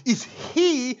God is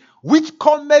he which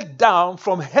cometh down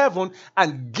from heaven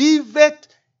and giveth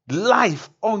life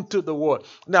unto the world.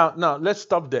 Now, let's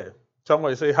stop there.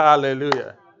 Somebody say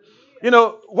hallelujah. You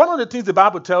know, one of the things the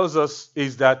Bible tells us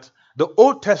is that the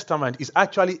Old Testament is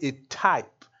actually a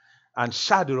type and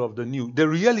shadow of the new. The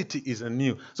reality is a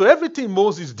new. So everything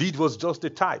Moses did was just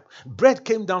a type. Bread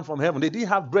came down from heaven. They didn't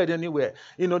have bread anywhere.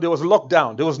 You know, there was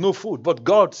lockdown. There was no food. But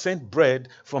God sent bread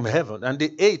from heaven. And they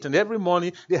ate. And every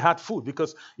morning they had food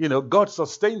because, you know, God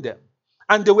sustained them.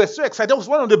 And they were so excited. That was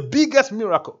one of the biggest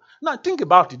miracles. Now think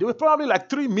about it. There were probably like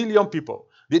 3 million people.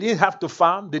 They didn't have to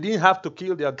farm. They didn't have to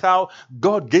kill their cow.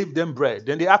 God gave them bread.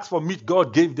 Then they asked for meat.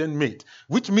 God gave them meat.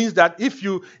 Which means that if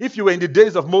you were in the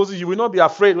days of Moses, you will not be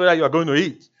afraid whether you are going to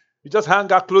eat. You just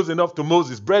hang out close enough to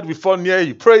Moses. Bread will fall near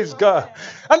you. Praise God.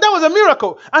 And that was a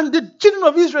miracle. And the children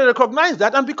of Israel recognized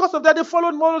that. And because of that, they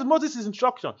followed Moses'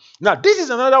 instruction. Now, this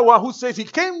is another one who says he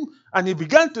came and he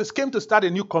came to start a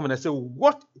new covenant. So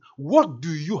what do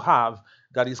you have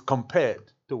that is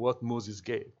compared to what Moses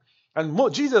gave?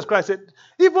 And Jesus Christ said,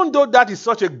 even though that is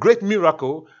such a great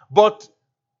miracle, but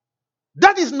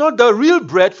that is not the real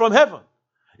bread from heaven.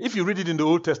 If you read it in the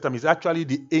Old Testament, it's actually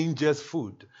the angel's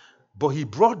food. But he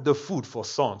brought the food for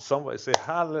sons. Somebody say,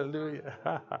 hallelujah.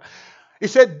 He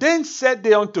said, then said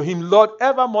they unto him, Lord,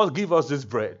 ever must give us this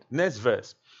bread. Next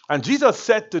verse. And Jesus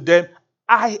said to them,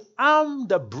 I am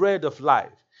the bread of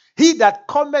life. He that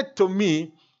cometh to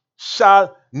me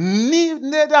shall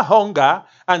neither hunger,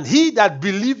 and he that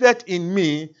believeth in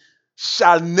me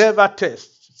shall never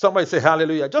taste. Somebody say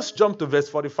hallelujah. Just jump to verse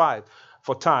 45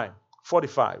 for time.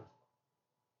 45.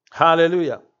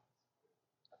 Hallelujah.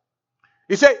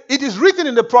 He said, it is written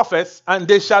in the prophets, and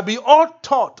they shall be all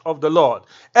taught of the Lord.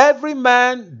 Every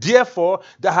man, therefore,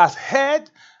 that has heard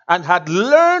and had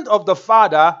learned of the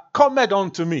Father, cometh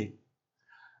unto me.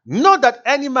 Not that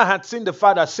any man had seen the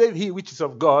Father, save he which is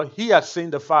of God, he hath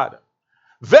seen the Father.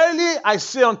 Verily I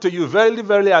say unto you, verily,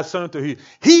 verily I say unto you,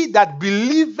 he that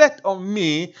believeth on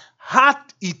me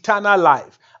hath eternal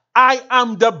life. I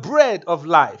am the bread of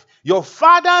life. Your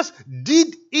fathers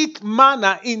did eat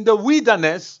manna in the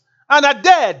wilderness and are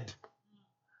dead.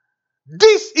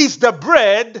 This is the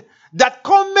bread that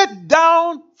cometh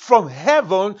down from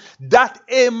heaven, that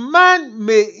a man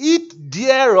may eat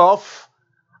thereof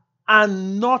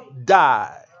and not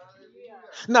die.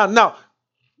 Now,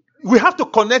 we have to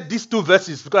connect these two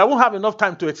verses because I won't have enough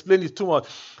time to explain it too much.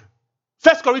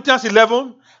 1 Corinthians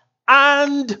 11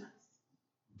 and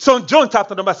St. John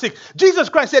chapter number 6. Jesus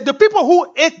Christ said, the people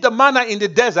who ate the manna in the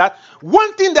desert,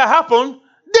 one thing that happened,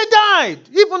 they died.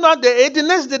 Even though they ate, the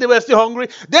next day they were still hungry.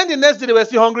 Then the next day they were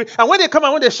still hungry. And when they come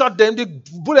and when they shot them, the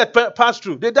bullet passed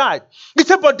through. They died. He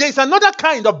said, but there is another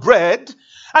kind of bread.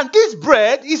 And this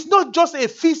bread is not just a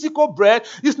physical bread.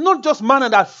 It's not just manna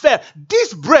that fell.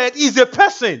 This bread is a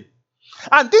person.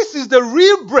 And this is the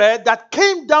real bread that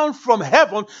came down from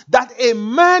heaven, that a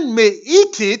man may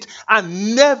eat it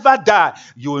and never die.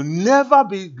 You will never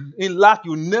be in lack.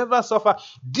 You will never suffer.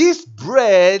 This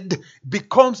bread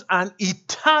becomes an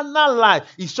eternal life.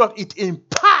 In short, it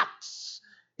imparts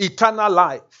eternal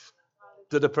life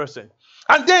to the person.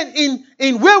 And then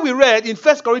in where we read in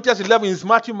 1 Corinthians 11, in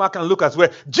Matthew, Mark, and Luke as well,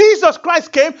 Jesus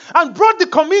Christ came and brought the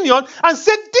communion and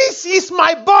said, this is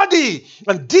my body.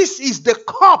 And this is the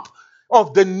cup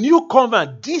of the new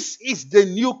covenant. This is the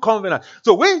new covenant.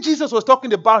 So when Jesus was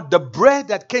talking about the bread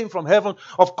that came from heaven,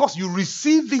 of course you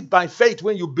receive it by faith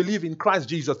when you believe in Christ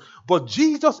Jesus. But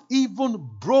Jesus even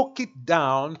broke it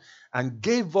down and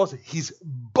gave us his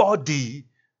body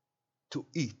to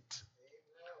eat.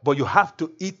 But you have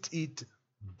to eat it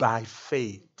by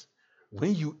faith.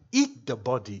 When you eat the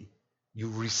body, you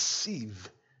receive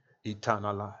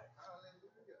eternal life.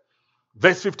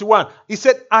 Verse 51, he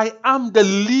said, I am the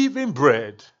living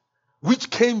bread which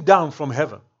came down from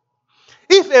heaven.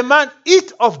 If a man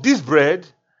eat of this bread,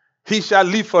 he shall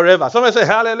live forever. Somebody say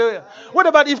hallelujah. What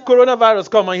about if coronavirus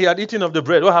come and he had eaten of the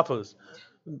bread? What happens?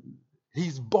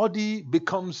 His body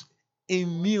becomes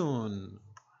immune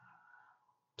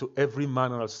to every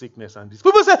manner of sickness and disease.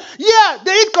 People say, yeah,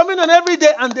 they eat communion every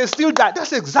day and they still die.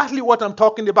 That's exactly what I'm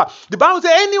talking about. The Bible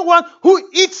says anyone who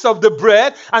eats of the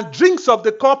bread and drinks of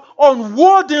the cup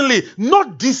unworthily,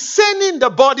 not discerning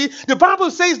the body, the Bible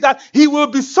says that he will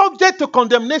be subject to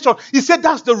condemnation. He said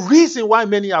that's the reason why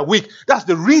many are weak. That's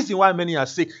the reason why many are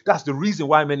sick. That's the reason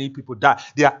why many people die.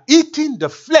 They are eating the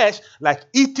flesh like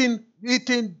eating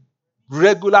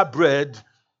regular bread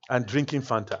and drinking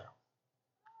Fanta.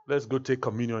 Let's go take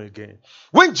communion again.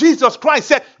 When Jesus Christ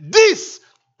said, this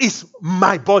is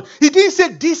my body, he didn't say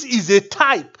this is a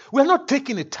type. We're not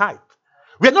taking a type.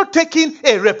 We're not taking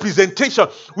a representation.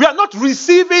 We are not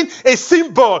receiving a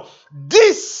symbol.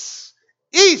 This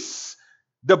is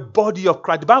the body of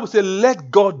Christ. The Bible says,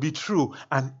 let God be true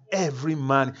and every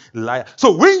man liar.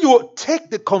 So when you take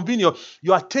the communion,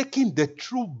 you are taking the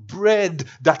true bread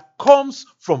that comes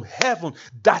from heaven,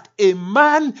 that a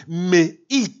man may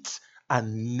eat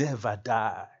and never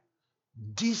die.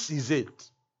 This is it.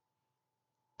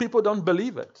 People don't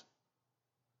believe it.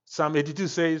 Psalm 82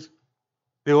 says,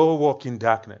 they all walk in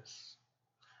darkness.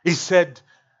 He said,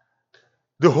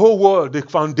 the whole world, the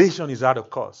foundation is out of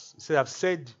course. He said, I've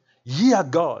said Ye are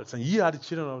gods, and ye are the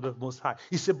children of the Most High.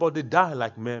 He said, but they die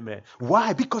like men.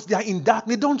 Why? Because they are in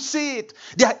darkness. They don't see it.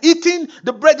 They are eating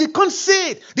the bread. They can't see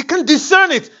it. They can't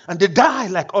discern it. And they die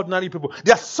like ordinary people.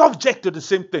 They are subject to the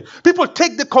same thing. People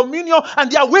take the communion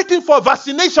and they are waiting for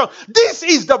vaccination. This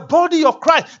is the body of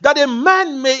Christ, that a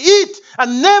man may eat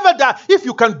and never die. If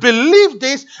you can believe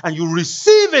this and you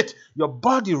receive it, your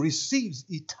body receives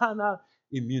eternal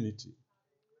immunity.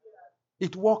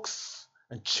 It works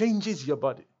and changes your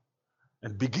body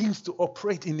and begins to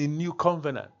operate in a new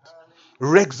covenant.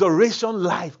 Resurrection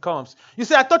life comes. You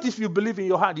say, I thought if you believe in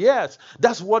your heart. Yes,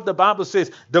 that's what the Bible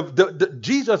says.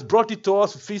 Jesus brought it to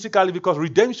us physically because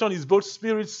redemption is both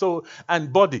spirit, soul,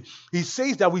 and body. He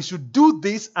says that we should do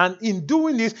this, and in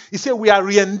doing this, he said we are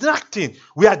reenacting,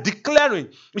 we are declaring.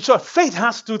 Which faith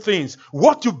has two things: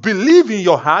 what you believe in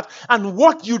your heart and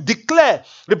what you declare.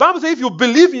 The Bible says if you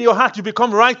believe in your heart, you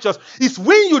become righteous. It's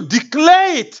when you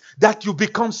declare it that you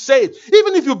become saved.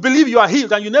 Even if you believe you are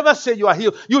healed and you never say you are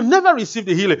healed, you never receive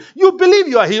the healing. You believe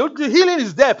you are healed, the healing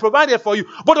is there, provided for you.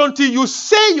 But until you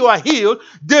say you are healed,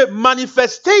 the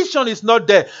manifestation is not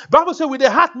there. Bible says, with the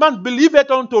heart man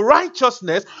believeth unto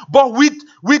righteousness, but with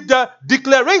the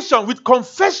declaration, with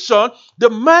confession, the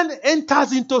man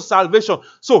enters into salvation.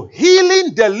 So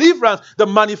healing, deliverance, the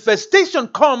manifestation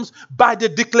comes by the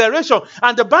declaration.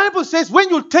 And the Bible says when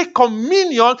you take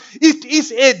communion, it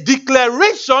is a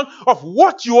declaration of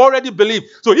what you already believe.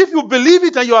 So if you believe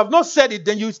it and you have not said it,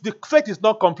 then the faith is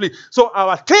not complete. So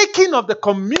our taking of the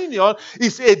communion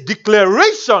is a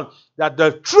declaration that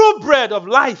the true bread of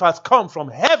life has come from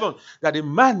heaven, that a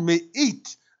man may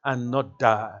eat and not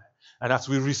die. And as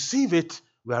we receive it,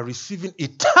 we are receiving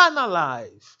eternal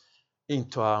life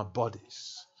into our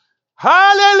bodies.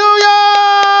 Hallelujah!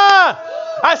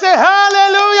 I say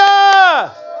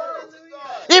hallelujah!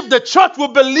 If the church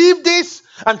will believe this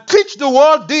and teach the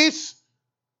world this,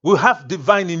 we'll have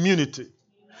divine immunity.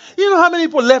 You know how many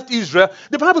people left Israel?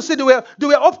 The Bible said they were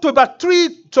up to about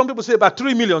 3, some people say about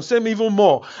 3 million, some even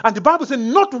more. And the Bible said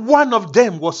not one of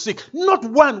them was sick. Not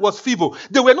one was feeble.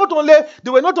 They were not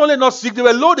only not sick, they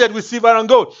were loaded with silver and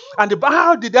gold. And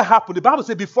how did that happen? The Bible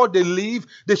said before they leave,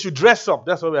 they should dress up.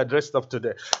 That's why we are dressed up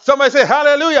today. Somebody say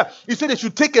hallelujah. He said they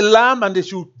should take a lamb and they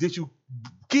should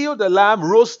kill the lamb,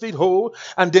 roast it whole,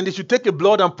 and then they should take the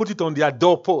blood and put it on their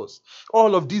doorposts.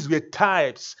 All of these were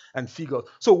types and figures.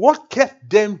 So what kept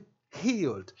them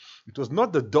healed? It was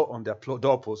not the door on their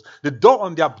doorpost. The door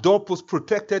on their doorpost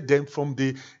protected them from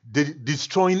the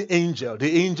destroying angel,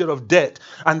 the angel of death.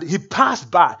 And he passed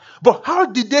by. But how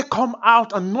did they come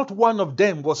out and not one of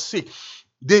them was sick?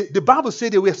 The Bible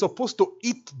said they were supposed to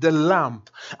eat the lamb.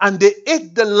 And they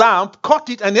ate the lamb, cut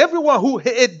it, and everyone who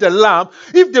ate the lamb,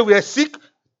 if they were sick,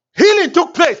 healing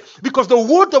took place, because the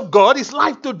word of God is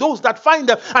life to those that find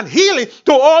them and healing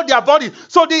to all their bodies.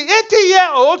 So the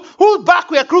 80-year-old whose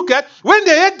back were crooked, when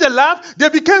they ate the lamb, they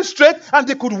became straight and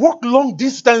they could walk long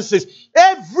distances.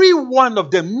 Every one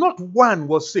of them, not one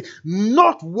was sick.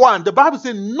 Not one. The Bible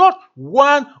says not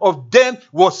one of them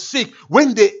was sick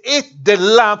when they ate the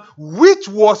lamb, which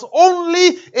was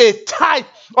only a type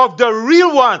of the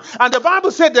real one. And the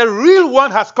Bible said the real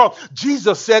one has come.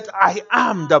 Jesus said, I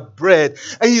am the bread.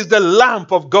 And he is the lamb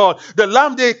of God. The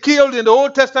lamb they killed in the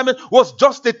Old Testament was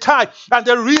just a type. And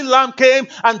the real lamb came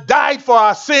and died for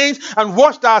our sins and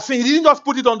washed our sins. He didn't just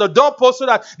put it on the doorpost so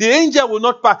that the angel will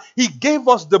not pass. He gave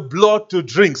us the blood to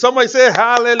drink. Somebody say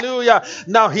hallelujah.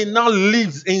 Now he now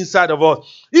lives inside of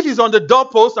us. If he's on the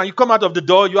doorpost and you come out of the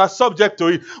door, you are subject to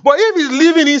it. But if he's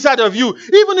living inside of you,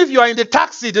 even if you are in the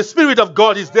taxi, the Spirit of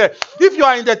God is there. If you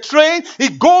are in the train, he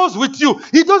goes with you.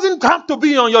 He doesn't have to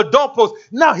be on your doorpost.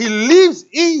 Now he lives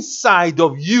inside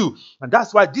of you. And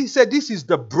that's why he said this is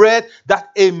the bread that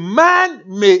a man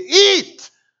may eat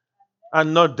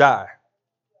and not die.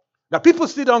 Now people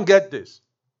still don't get this.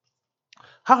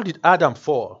 How did Adam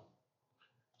fall?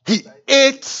 He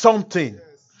ate something.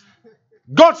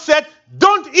 God said,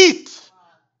 don't eat.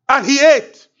 And he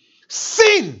ate.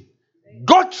 Sin.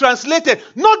 God translated,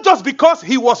 not just because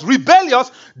he was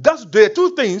rebellious. There are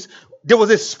two things. There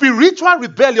was a spiritual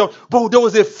rebellion, but there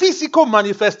was a physical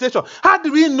manifestation. How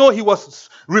do we know he was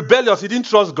rebellious? He didn't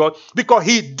trust God because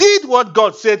he did what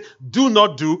God said do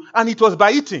not do, and it was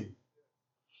by eating.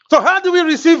 So how do we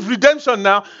receive redemption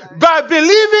now? By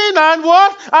believing and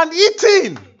what? And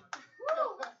eating.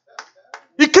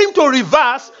 He came to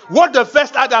reverse what the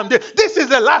first Adam did. This is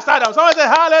the last Adam. Someone say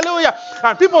hallelujah.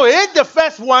 And people ate the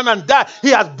first one and died. He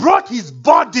has brought his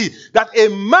body that a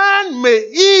man may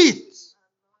eat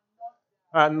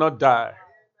and not die.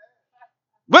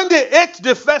 When they ate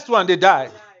the first one, they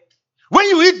died. When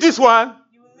you eat this one,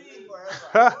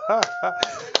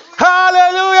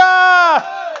 hallelujah.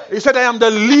 He said, I am the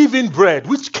living bread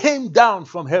which came down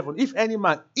from heaven. If any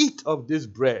man eat of this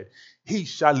bread, he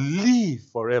shall live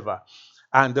forever.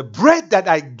 And the bread that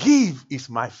I give is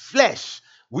my flesh,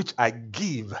 which I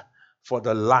give for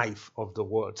the life of the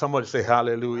world. Somebody say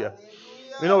hallelujah.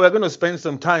 You know, we're going to spend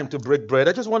some time to break bread.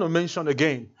 I just want to mention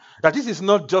again that this is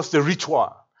not just a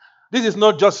ritual. This is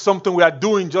not just something we are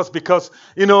doing just because,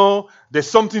 you know, there's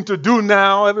something to do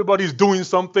now. Everybody's doing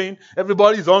something.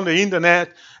 Everybody's on the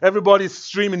internet. Everybody's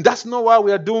streaming. That's not why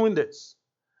we are doing this.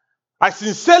 I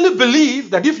sincerely believe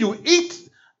that if you eat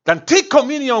and take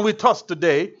communion with us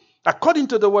today, according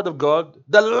to the word of God,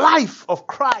 the life of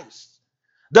Christ,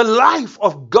 the life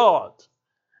of God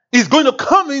is going to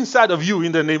come inside of you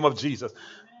in the name of Jesus.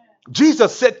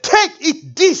 Jesus said, take,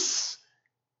 eat, this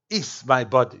is my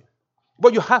body.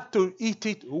 But you have to eat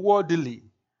it worthily.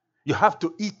 You have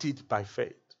to eat it by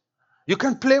faith. You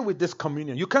can play with this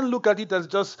communion. You can look at it as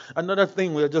just another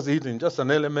thing we're just eating, just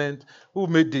an element. Who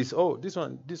made this? Oh, this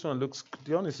one looks,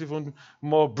 the one is even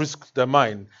more brisk than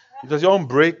mine. Does your own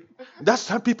break? That's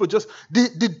how people just,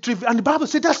 and the Bible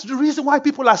says that's the reason why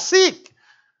people are sick.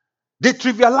 They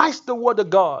trivialize the word of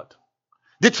God.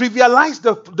 They trivialize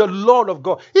the Lord of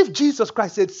God. If Jesus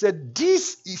Christ had said,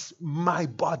 this is my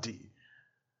body,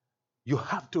 you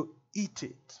have to eat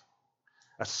it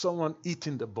as someone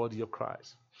eating the body of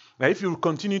Christ. Now, if you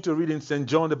continue to read in St.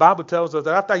 John, the Bible tells us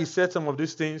that after he said some of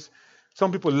these things,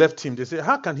 some people left him. They said,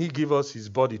 how can he give us his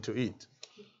body to eat?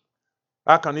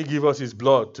 How can he give us his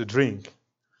blood to drink?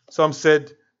 Some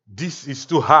said, this is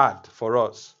too hard for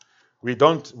us. We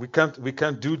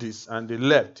can't do this. And they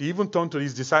left. He even turned to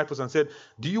his disciples and said,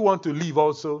 do you want to leave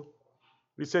also?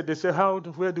 They said,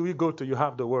 where do we go to? You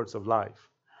have the words of life.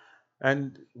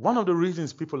 And one of the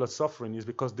reasons people are suffering is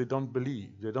because they don't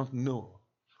believe. They don't know.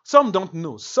 Some don't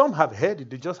know. Some have heard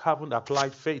it. They just haven't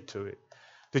applied faith to it.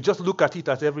 They just look at it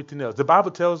as everything else. The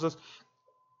Bible tells us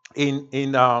in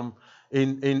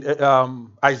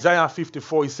Isaiah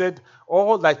 54, he said,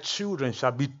 all thy children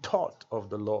shall be taught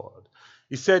of the Lord.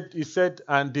 He said,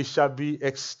 and they shall be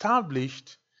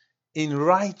established in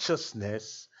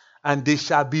righteousness, and they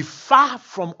shall be far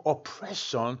from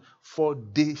oppression, for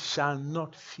they shall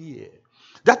not fear.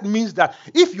 That means that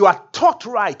if you are taught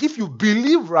right, if you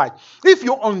believe right, if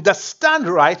you understand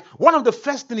right, one of the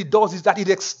first things it does is that it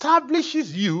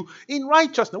establishes you in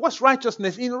righteousness. What's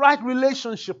righteousness? In right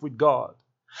relationship with God.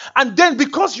 And then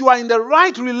because you are in the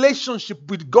right relationship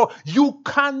with God, you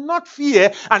cannot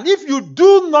fear. And if you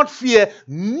do not fear,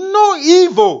 no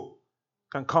evil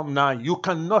can come nigh. You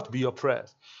cannot be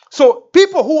oppressed. So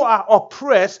people who are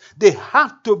oppressed, they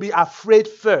have to be afraid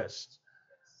first.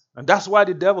 And that's why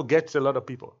the devil gets a lot of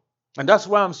people. And that's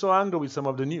why I'm so angry with some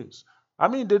of the news. I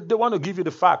mean, they want to give you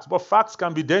the facts, but facts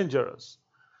can be dangerous.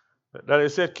 That I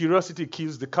said, curiosity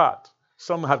kills the cat.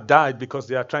 Some have died because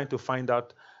they are trying to find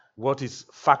out what is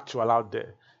factual out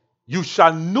there. You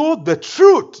shall know the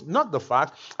truth, not the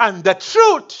fact, and the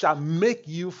truth shall make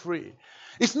you free.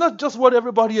 It's not just what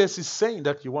everybody else is saying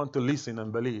that you want to listen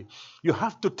and believe. You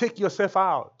have to take yourself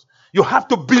out. You have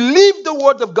to believe the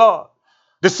word of God.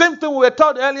 The same thing we were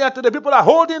taught earlier today. People are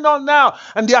holding on now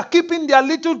and they are keeping their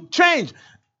little change.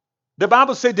 The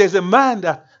Bible says there's a man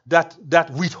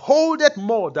that withholdeth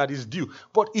more that is due,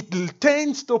 but it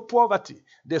tends to poverty.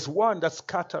 There's one that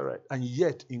scattereth and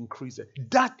yet increaseth.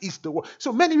 That is the word.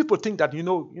 So many people think that,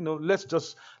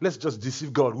 let's just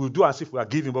deceive God. We'll do as if we are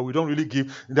giving, but we don't really give.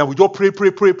 And then we just pray,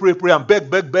 and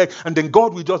beg, and then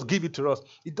God will just give it to us.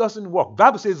 It doesn't work. The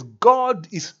Bible says God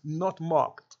is not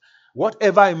mocked.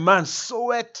 Whatever a man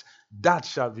soweth, that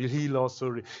shall he also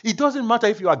reap. It doesn't matter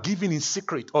if you are giving in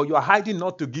secret or you are hiding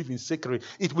not to give in secret.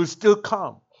 It will still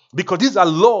come. Because these are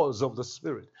laws of the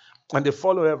Spirit. And they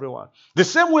follow everyone. The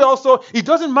same way also, it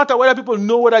doesn't matter whether people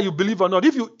know whether you believe or not.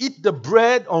 If you eat the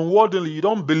bread unworthily, you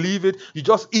don't believe it, you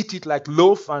just eat it like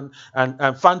loaf and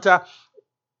Fanta,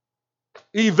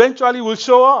 it eventually will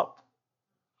show up.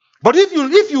 But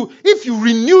if you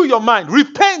renew your mind,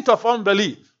 repent of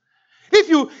unbelief, if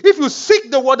you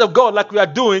seek the word of God like we are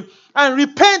doing, and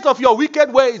repent of your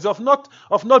wicked ways, of not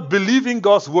believing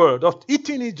God's word, of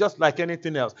eating it just like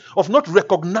anything else, of not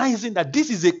recognizing that this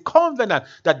is a covenant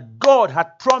that God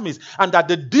had promised, and that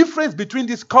the difference between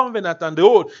this covenant and the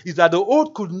old is that the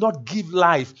old could not give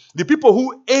life. The people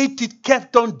who ate it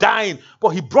kept on dying,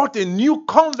 but he brought a new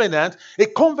covenant, a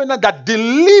covenant that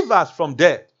delivers from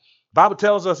death. Bible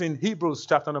tells us in Hebrews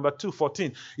chapter number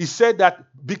 2:14, he said that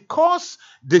because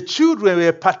the children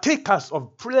were partakers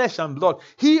of flesh and blood,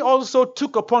 he also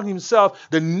took upon himself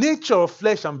the nature of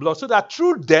flesh and blood, so that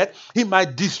through death he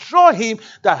might destroy him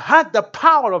that had the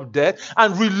power of death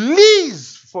and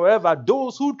release forever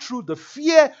those who through the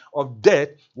fear of death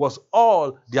was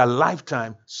all their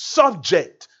lifetime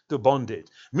subject to bondage.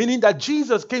 Meaning that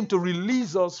Jesus came to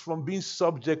release us from being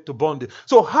subject to bondage.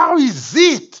 So how is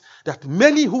it that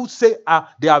many who say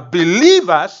they are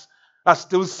believers are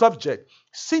still subject?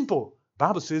 Simple.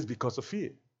 Bible says because of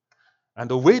fear. And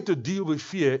the way to deal with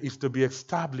fear is to be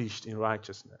established in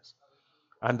righteousness.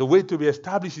 And the way to be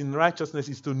established in righteousness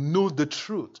is to know the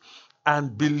truth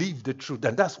and believe the truth.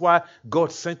 And that's why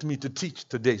God sent me to teach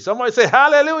today. Somebody say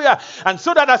hallelujah. And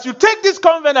so that as you take this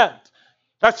covenant,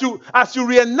 as you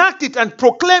reenact it and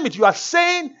proclaim it, you are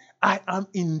saying, I am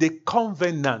in the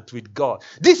covenant with God.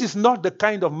 This is not the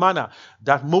kind of manna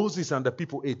that Moses and the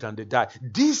people ate and they died.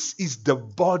 This is the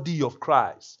body of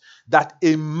Christ, that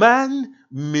a man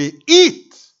may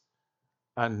eat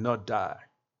and not die.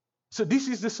 So this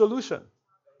is the solution.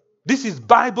 This is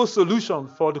Bible solution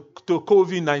to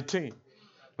COVID-19.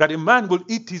 That a man will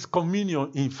eat his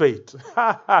communion in faith.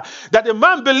 That a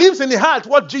man believes in the heart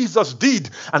what Jesus did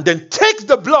and then takes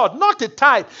the blood, not a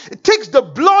tithe. It takes the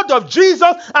blood of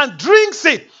Jesus and drinks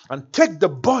it and take the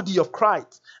body of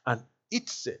Christ and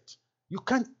eats it. You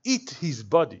can't eat his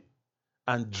body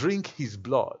and drink his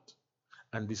blood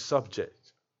and be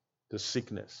subject to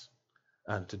sickness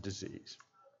and to disease.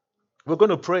 We're going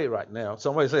to pray right now.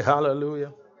 Somebody say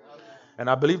hallelujah.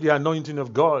 And I believe the anointing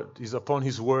of God is upon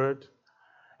his word.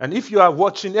 And if you are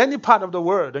watching any part of the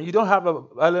word and you don't have an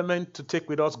element to take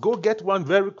with us, go get one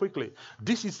very quickly.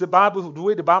 This is the Bible, the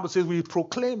way the Bible says we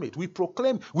proclaim it. We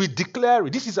proclaim, we declare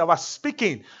it. This is our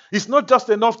speaking. It's not just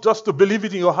enough just to believe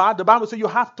it in your heart. The Bible says you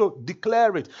have to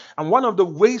declare it. And one of the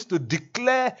ways to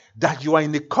declare that you are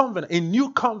in a covenant, a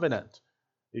new covenant,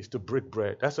 is to break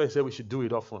bread. That's why I say we should do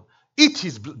it often. Eat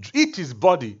his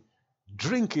body.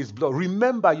 Drink his blood.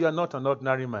 Remember, you are not an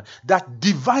ordinary man. That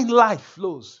divine life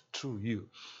flows through you.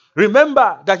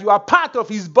 Remember that you are part of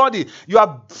his body. You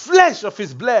are flesh of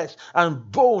his flesh and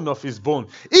bone of his bone.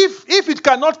 If it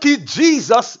cannot kill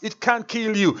Jesus, it can't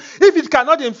kill you. If it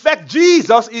cannot infect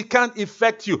Jesus, it can't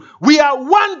infect you. We are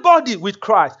one body with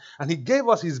Christ. And he gave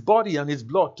us his body and his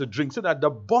blood to drink so that the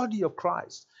body of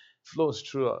Christ flows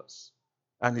through us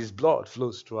and his blood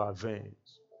flows through our veins.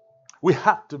 We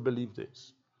have to believe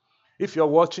this. If you're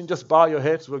watching, just bow your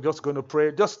heads. We're just going to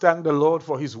pray. Just thank the Lord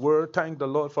for his word. Thank the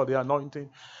Lord for the anointing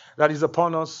that is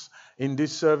upon us in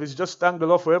this service. Just thank the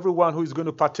Lord for everyone who is going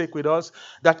to partake with us.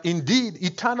 That indeed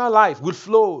eternal life will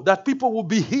flow. That people will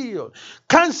be healed.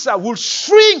 Cancer will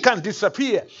shrink and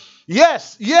disappear.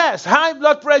 Yes, high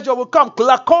blood pressure will come.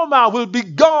 Glaucoma will be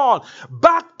gone.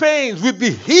 Back pains will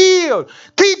be healed.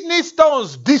 Kidney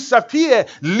stones disappear.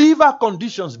 Liver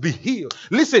conditions be healed.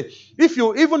 Listen,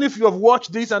 even if you have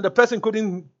watched this and the person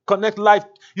couldn't connect live,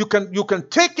 you can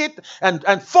take it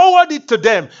and forward it to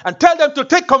them and tell them to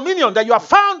take communion, that you have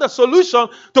found a solution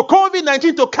to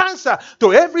COVID-19, to cancer,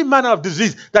 to every manner of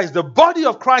disease. That is the body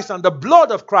of Christ and the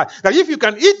blood of Christ. That if you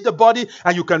can eat the body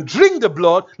and you can drink the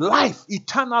blood, life,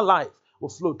 eternal life will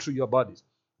flow through your bodies.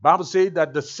 The Bible says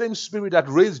that the same spirit that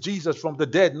raised Jesus from the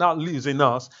dead now lives in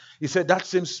us. He said that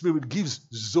same spirit gives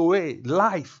Zoe,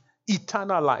 life,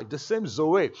 eternal life, the same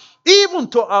Zoe, even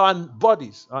to our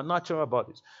bodies, our natural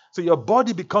bodies. So your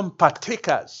body become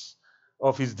partakers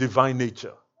of his divine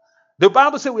nature. The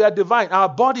Bible says we are divine. Our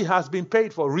body has been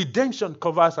paid for. Redemption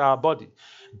covers our body.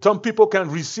 Some people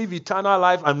can receive eternal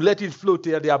life and let it flow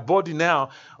to their body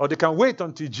now, or they can wait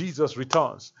until Jesus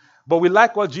returns. But we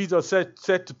like what Jesus said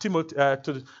to Timothy,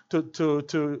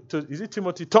 is it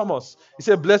Timothy? Thomas. He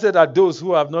said, blessed are those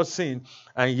who have not seen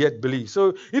and yet believe.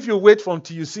 So if you wait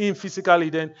until you see him physically,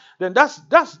 then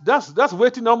that's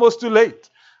waiting almost too late.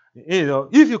 You know,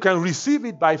 if you can receive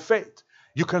it by faith,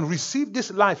 you can receive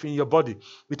this life in your body.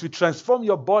 It will transform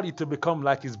your body to become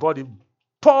like his body.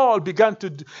 Paul began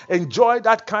to enjoy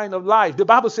that kind of life. The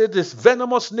Bible says this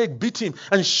venomous snake bit him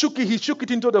and he shook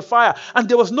it into the fire, and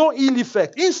there was no ill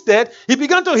effect. Instead, he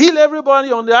began to heal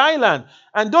everybody on the island.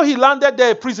 And though he landed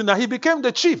there a prisoner, he became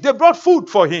the chief. They brought food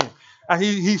for him. And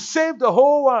he saved the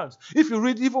whole world. If you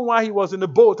read, even while he was in the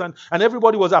boat and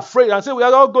everybody was afraid and said, we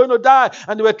are all going to die.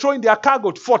 And they were throwing their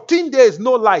cargo. 14 days,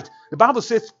 no light. The Bible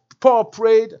says Paul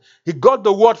prayed. He got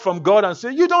the word from God and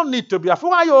said, you don't need to be afraid.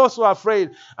 Why are you also afraid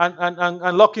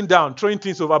and locking down, throwing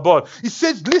things overboard? He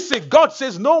says, listen, God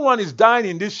says no one is dying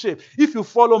in this ship if you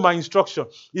follow my instruction.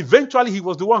 Eventually, he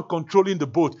was the one controlling the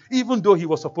boat, even though he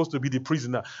was supposed to be the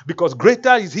prisoner. Because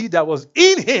greater is he that was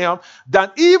in him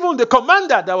than even the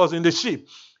commander that was in the ship.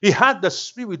 He had the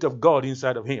Spirit of God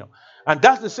inside of him. And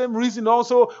that's the same reason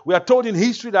also we are told in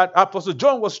history that Apostle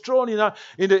John was thrown in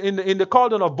the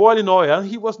cauldron of boiling oil and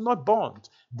he was not burned.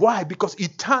 Why? Because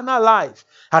eternal life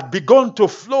had begun to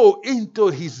flow into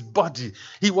his body.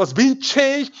 He was being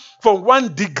changed from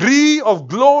one degree of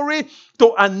glory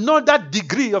to another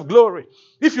degree of glory.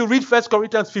 If you read 1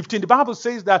 Corinthians 15, the Bible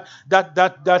says that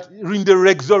in the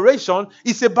resurrection,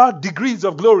 it's about degrees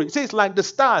of glory. It says like the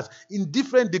stars in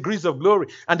different degrees of glory.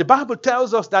 And the Bible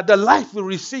tells us that the life we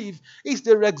receive is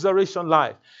the resurrection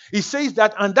life. It says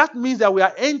that, and that means that we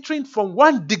are entering from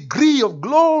one degree of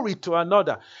glory to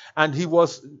another. And he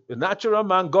was a natural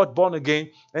man, got born again,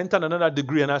 entered another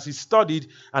degree. And as he studied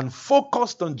and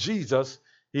focused on Jesus,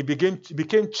 he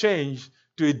became changed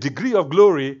to a degree of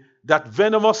glory that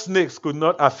venomous snakes could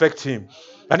not affect him.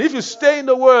 And if you stay in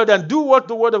the Word and do what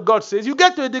the Word of God says, you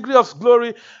get to a degree of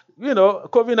glory.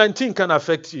 COVID-19 can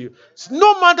affect you.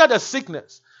 No matter the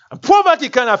sickness. And poverty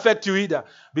can affect you either,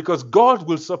 because God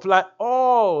will supply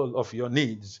all of your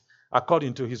needs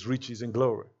according to his riches in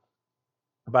glory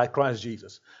by Christ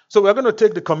Jesus. So we're going to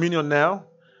take the communion now.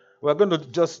 We're going to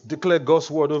just declare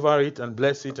God's word over it and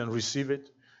bless it and receive it.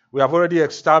 We have already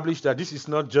established that this is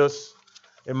not just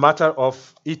a matter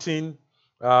of eating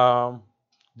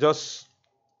just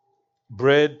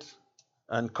bread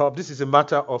and cup. This is a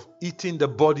matter of eating the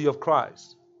body of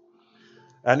Christ.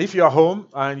 And if you're home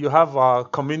and you have a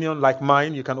communion like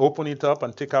mine, you can open it up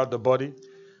and take out the body,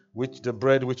 the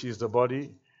bread which is the body.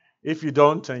 If you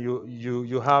don't and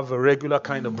you have a regular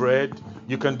kind of bread,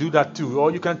 you can do that too.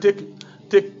 Or you can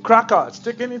take crackers,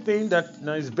 take anything that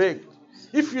is baked.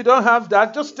 If you don't have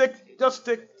that, just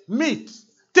take meat.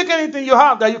 Take anything you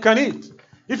have that you can eat.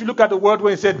 If you look at the word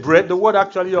when it said bread, the word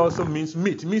actually also means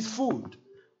meat. It means food.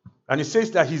 And it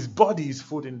says that his body is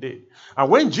food indeed.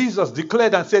 And when Jesus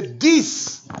declared and said,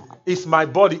 "This is my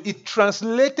body," it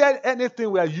translated anything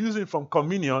we are using from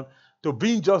communion to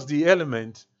being just the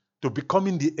element to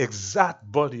becoming the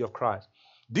exact body of Christ.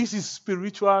 This is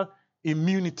spiritual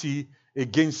immunity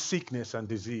against sickness and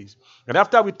disease. And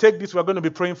after we take this, we're going to be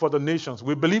praying for the nations.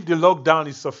 We believe the lockdown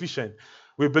is sufficient.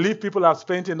 We believe people have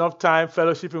spent enough time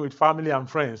fellowshipping with family and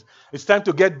friends. It's time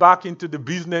to get back into the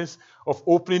business of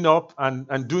opening up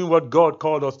and doing what God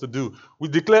called us to do. We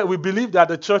believe that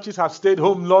the churches have stayed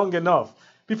home long enough.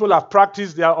 People have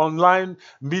practiced their online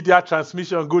media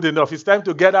transmission good enough. It's time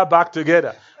to gather back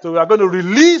together. So we are going to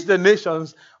release the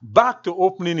nations back to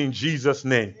opening in Jesus'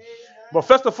 name. But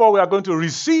first of all, we are going to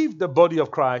receive the body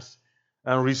of Christ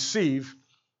and receive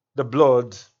the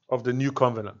blood of the new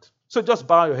covenant. So just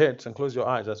bow your heads and close your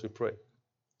eyes as we pray.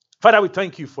 Father, we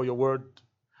thank you for your word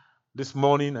this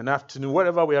morning and afternoon,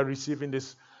 wherever we are receiving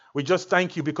this. We just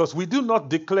thank you because we do not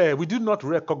declare, we do not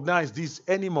recognize this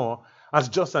anymore as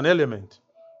just an element.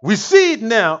 We see it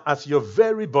now as your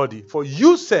very body. For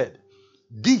you said,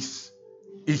 this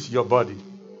is your body.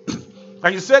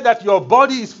 And you said that your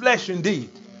body is flesh indeed,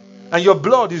 and your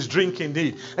blood is drink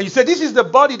indeed. And you said, this is the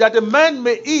body that a man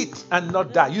may eat and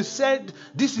not die. You said,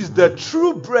 this is the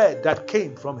true bread that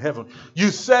came from heaven. You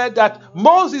said that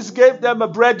Moses gave them a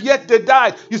bread, yet they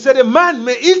died. You said, a man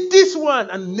may eat this one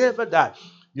and never die.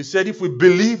 You said, if we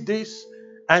believe this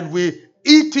and we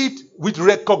eat it with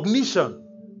recognition,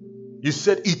 you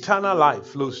said eternal life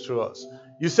flows through us.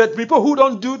 You said people who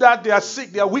don't do that, they are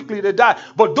sick, they are weakly, they die.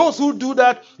 But those who do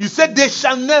that, you said they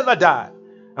shall never die.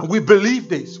 And we believe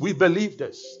this. We believe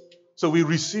this. So we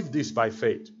receive this by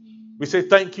faith. We say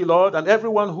thank you, Lord. And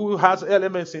everyone who has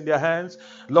elements in their hands,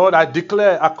 Lord, I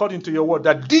declare according to your word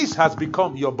that this has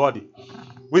become your body.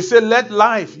 We say let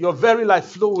life, your very life,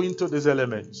 flow into these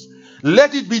elements.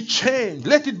 Let it be changed.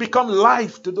 Let it become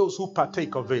life to those who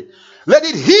partake of it. Let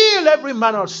it heal every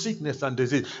manner of sickness and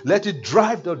disease. Let it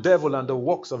drive the devil and the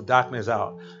works of darkness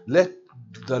out. Let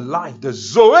the life, the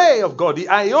Zoe of God, the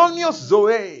Ionios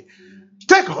Zoe,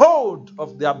 take hold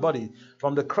of their body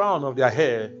from the crown of their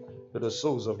hair to the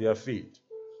soles of their feet.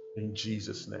 In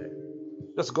Jesus' name.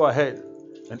 Just go ahead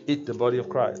and eat the body of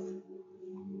Christ.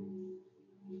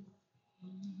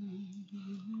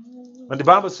 And the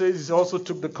Bible says he also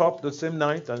took the cup the same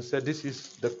night and said, this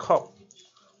is the cup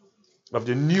of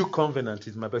the new covenant.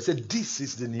 Is my blood. He said, this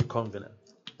is the new covenant.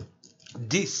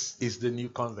 This is the new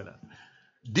covenant.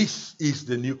 This is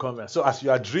the new covenant. So as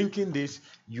you are drinking this,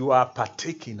 you are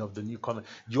partaking of the new covenant.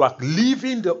 You are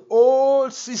leaving the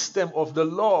old system of the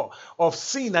law of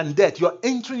sin and death. You are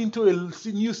entering into a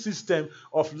new system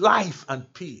of life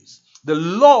and peace. The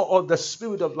law of the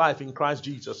Spirit of life in Christ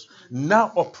Jesus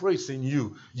now operates in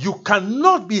you. You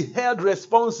cannot be held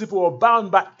responsible or bound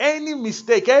by any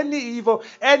mistake, any evil,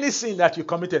 any sin that you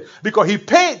committed. Because he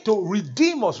paid to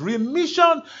redeem us,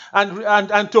 remission,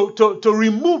 and to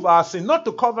remove our sin, not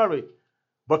to cover it,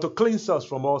 but to cleanse us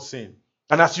from all sin.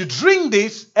 And as you drink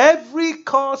this, every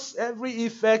cause, every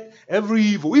effect, every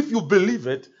evil, if you believe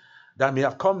it, that may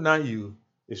have come nigh you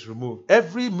is removed.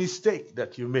 Every mistake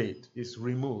that you made is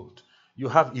removed. You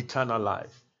have eternal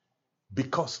life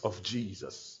because of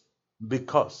Jesus.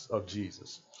 Because of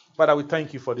Jesus. Father, we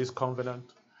thank you for this covenant.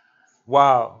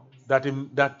 Wow,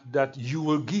 that you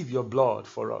will give your blood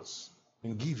for us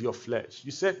and give your flesh.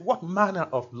 You said, what manner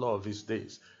of love is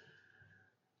this?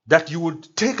 That you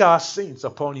would take our sins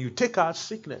upon you, take our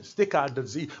sickness, take our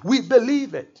disease. We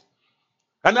believe it.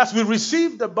 And as we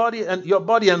receive the body and your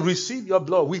body and receive your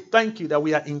blood, we thank you that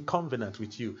we are in covenant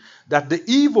with you. That the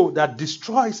evil that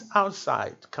destroys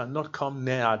outside cannot come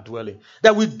near our dwelling.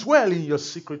 That we dwell in your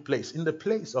secret place, in the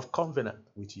place of covenant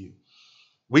with you.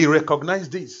 We recognize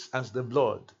this as the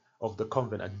blood of the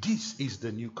covenant. This is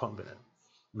the new covenant.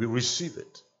 We receive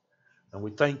it. And we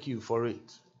thank you for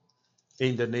it.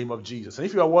 In the name of Jesus. And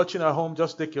if you are watching at home,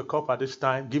 just take your cup at this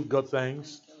time. Give God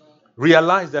thanks.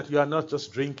 Realize that you are not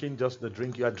just drinking just the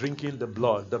drink. You are drinking the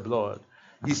blood. The blood.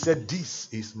 He said,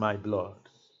 this is my blood.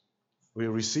 We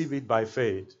receive it by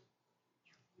faith.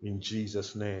 In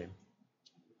Jesus' name.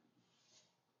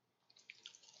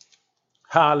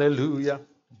 Hallelujah.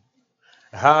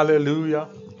 Hallelujah.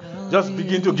 Just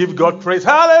begin to give God praise.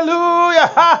 Hallelujah.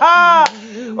 Ha ha.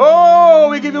 Oh,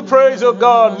 we give you praise, oh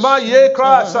God. Maye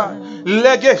krasa.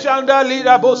 Legeshanda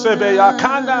lida bosebe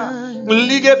yakana.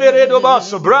 Ligeberedo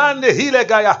bas brande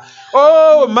hilegaya.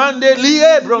 Oh, mande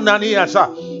liebro naniasa.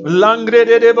 Langre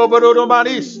de boborodo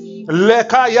maris.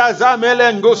 Lekaya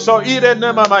zamelengo so ire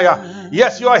nemamaya.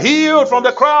 Yes, you are healed from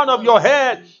the crown of your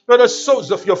head to the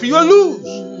soles of your feet. You are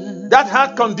loose. That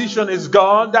heart condition is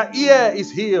gone. That ear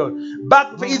is healed.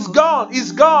 Back is gone.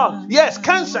 Is gone. Yes,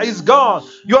 cancer is gone.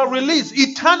 You are released.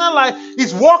 Eternal life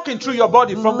is walking through your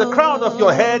body from the crown of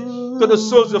your head to the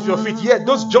soles of your feet. Yes,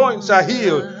 those joints are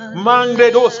healed.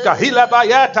 Mangredoska,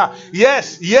 hilabayata.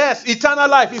 Yes, yes. Eternal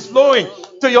life is flowing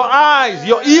to your eyes,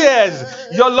 your ears,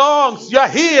 your lungs. You are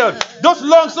healed. Those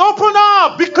lungs open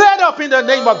up. Be cleared up in the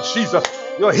name of Jesus.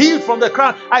 You're healed from the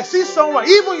crown. I see someone,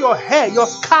 even your hair, your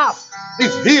scalp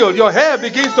is healed. Your hair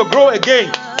begins to grow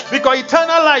again because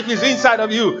eternal life is inside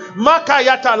of you.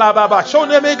 Makayata lababa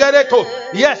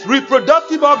shonemegareto. Yes,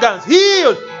 reproductive organs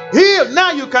healed. Healed.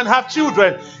 Now you can have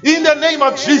children in the name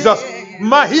of Jesus.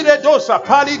 Mahire dosa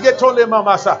paligetole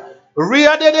mamasa.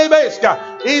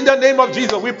 Riadedebeska. In the name of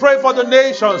Jesus, we pray for the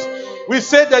nations. We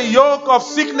say the yoke of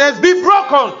sickness be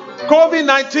broken.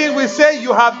 COVID-19, we say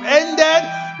you have ended.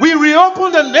 We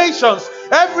reopen the nations.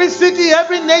 Every city,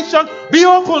 every nation, be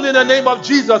open in the name of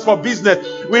Jesus for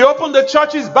business. We open the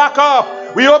churches back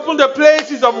up. We open the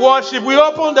places of worship. We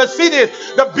open the cities,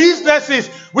 the businesses.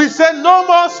 We say no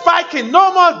more spiking,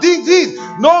 no more disease,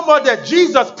 no more that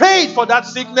Jesus paid for that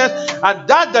sickness and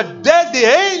that the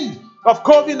end of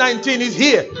COVID-19 is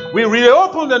here. We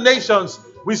reopen the nations.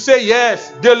 We say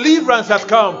yes, deliverance has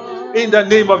come in the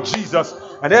name of Jesus.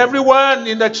 And everyone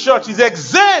in the church is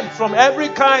exempt from every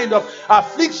kind of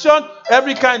affliction,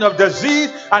 every kind of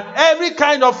disease, and every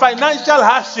kind of financial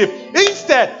hardship.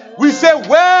 Instead, we say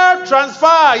wealth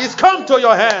transfer is come to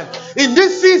your hand. In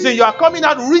this season, you are coming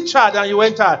out richer than you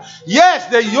entered. Yes,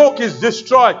 the yoke is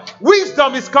destroyed.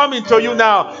 Wisdom is coming to you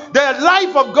now. The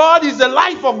life of God is the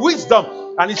life of wisdom.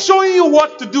 And it's showing you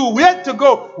what to do, where to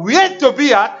go, where to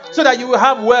be at, so that you will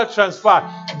have wealth transfer.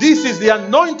 This is the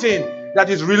anointing that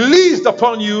is released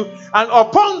upon you and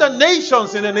upon the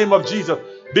nations in the name of Jesus.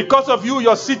 Because of you,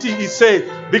 your city is saved.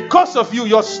 Because of you,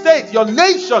 your state, your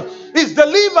nation is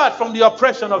delivered from the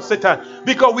oppression of Satan.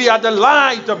 Because we are the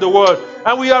light of the world.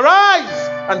 And we arise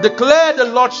and declare the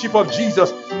lordship of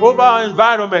Jesus over our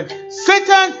environment.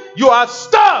 Satan, you are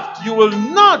stopped. You will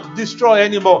not destroy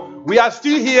anymore. We are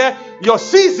still here. Your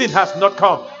season has not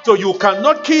come. So you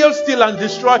cannot kill, steal, and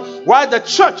destroy while the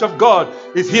church of God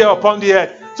is here upon the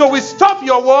earth. So we stop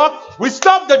your work, we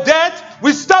stop the death,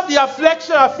 we stop the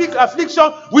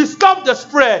affliction, we stop the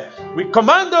spread. We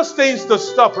command those things to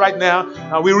stop right now,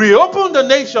 and we reopen the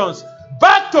nations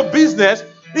back to business,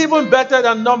 even better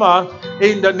than normal,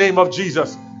 in the name of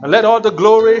Jesus. And let all the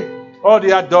glory, all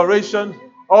the adoration,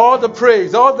 all the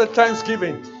praise, all the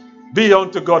thanksgiving be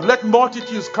unto God. Let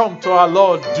multitudes come to our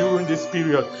Lord during this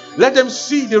period. Let them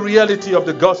see the reality of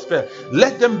the gospel.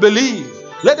 Let them believe.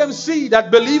 Let them see that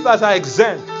believers are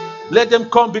exempt. Let them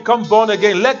come become born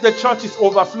again. Let the churches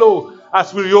overflow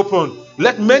as we reopen.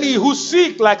 Let many who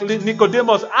seek, like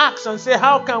Nicodemus, ask and say,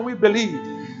 how can we believe?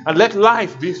 And let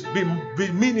life be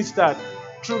ministered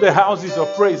through the houses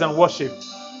of praise and worship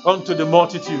unto the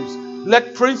multitudes.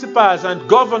 Let principals and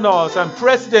governors and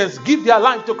presidents give their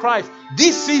life to Christ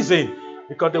this season,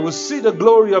 because they will see the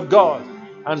glory of God,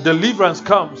 and deliverance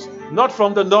comes not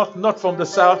from the north, not from the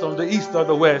south, or the east or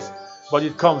the west, but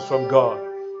it comes from God.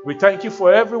 We thank you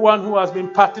for everyone who has been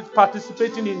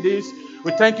participating in this.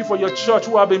 We thank you for your church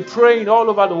who have been praying all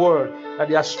over the world, that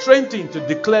they are strengthened to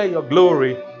declare your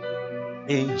glory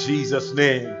in Jesus'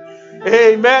 name.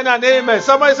 Amen and amen.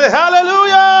 Somebody say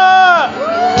hallelujah!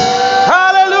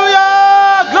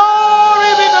 Hallelujah!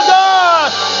 Glory be to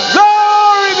God!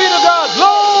 Glory be to God!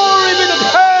 Glory be to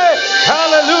God! Hey!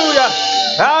 Hallelujah!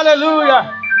 Hallelujah!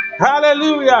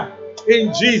 Hallelujah!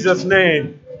 In Jesus'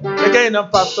 name. Again,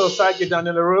 I'm Pastor Osage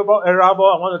Daniel Erabo. I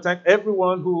want to thank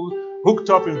everyone who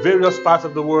hooked up in various parts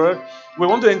of the world. We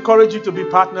want to encourage you to be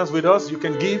partners with us. You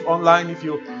can give online if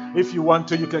you want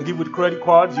to. You can give with credit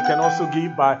cards. You can also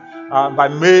give by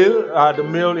mail. The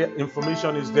mail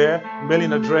information is there,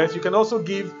 mailing address. You can also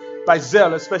give by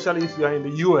Zelle, especially if you are in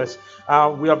the U.S.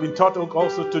 We have been taught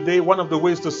also today, one of the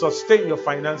ways to sustain your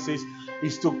finances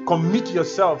is to commit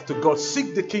yourself to God.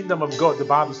 Seek the kingdom of God, the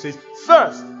Bible says,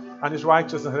 first, and his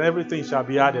righteousness, and everything shall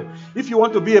be added. If you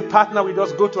want to be a partner with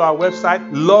us, go to our website,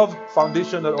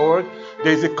 lovefoundation.org.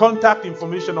 There is a contact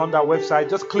information on that website.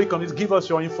 Just click on it, give us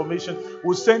your information.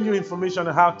 We'll send you information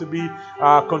on how to be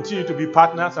continue to be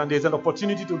partners, and there's an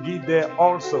opportunity to give there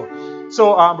also.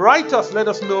 So write us, let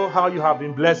us know how you have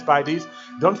been blessed by this.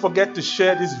 Don't forget to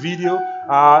share this video.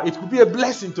 It could be a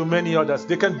blessing to many others.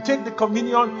 They can take the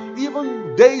communion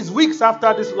even days, weeks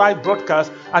after this live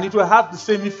broadcast, and it will have the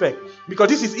same effect. Because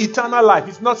this is eternal life.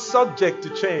 It's not subject to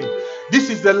change. This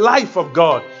is the life of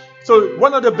God. So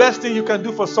one of the best things you can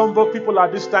do for some people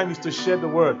at this time is to share the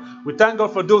word. We thank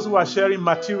God for those who are sharing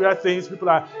material things. People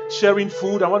are sharing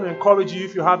food. I want to encourage you,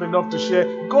 if you have enough to share,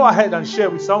 go ahead and share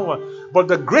with someone. But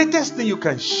the greatest thing you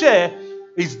can share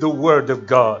is the word of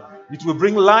God. It will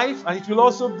bring life, and it will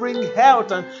also bring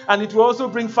health, and it will also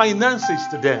bring finances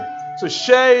to them. So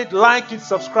share it, like it,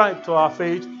 subscribe to our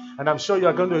page, and I'm sure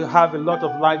you're going to have a lot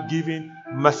of life-giving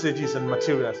messages and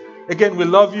materials. Again, we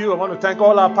love you. I want to thank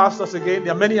all our pastors again.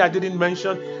 There are many I didn't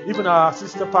mention, even our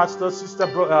sister pastors,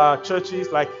 churches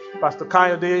like Pastor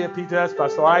Kayode Peters,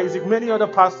 Pastor Isaac, many other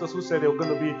pastors who said they were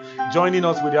going to be joining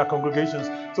us with their congregations.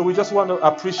 So we just want to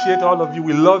appreciate all of you.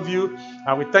 We love you,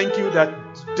 and we thank you that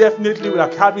definitely we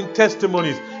are having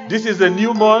testimonies. This is a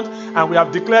new month, and we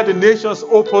have declared the nations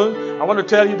open. I want to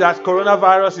tell you that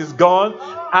coronavirus is gone,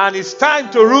 and it's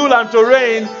time to rule and to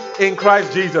reign in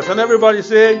Christ Jesus. And everybody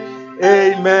say,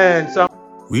 amen.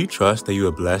 We trust that you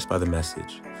are blessed by the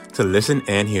message. To listen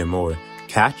and hear more,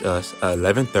 catch us at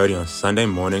 11:30 on Sunday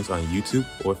mornings on YouTube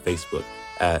or Facebook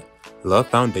at Love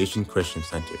Foundation Christian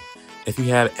Center. If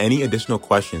you have any additional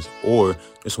questions or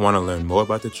just want to learn more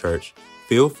about the church,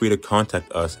 feel free to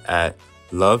contact us at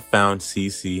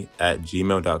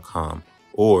lovefoundcc@gmail.com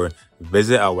or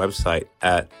visit our website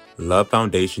at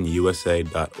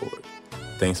lovefoundationusa.org.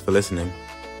 Thanks for listening.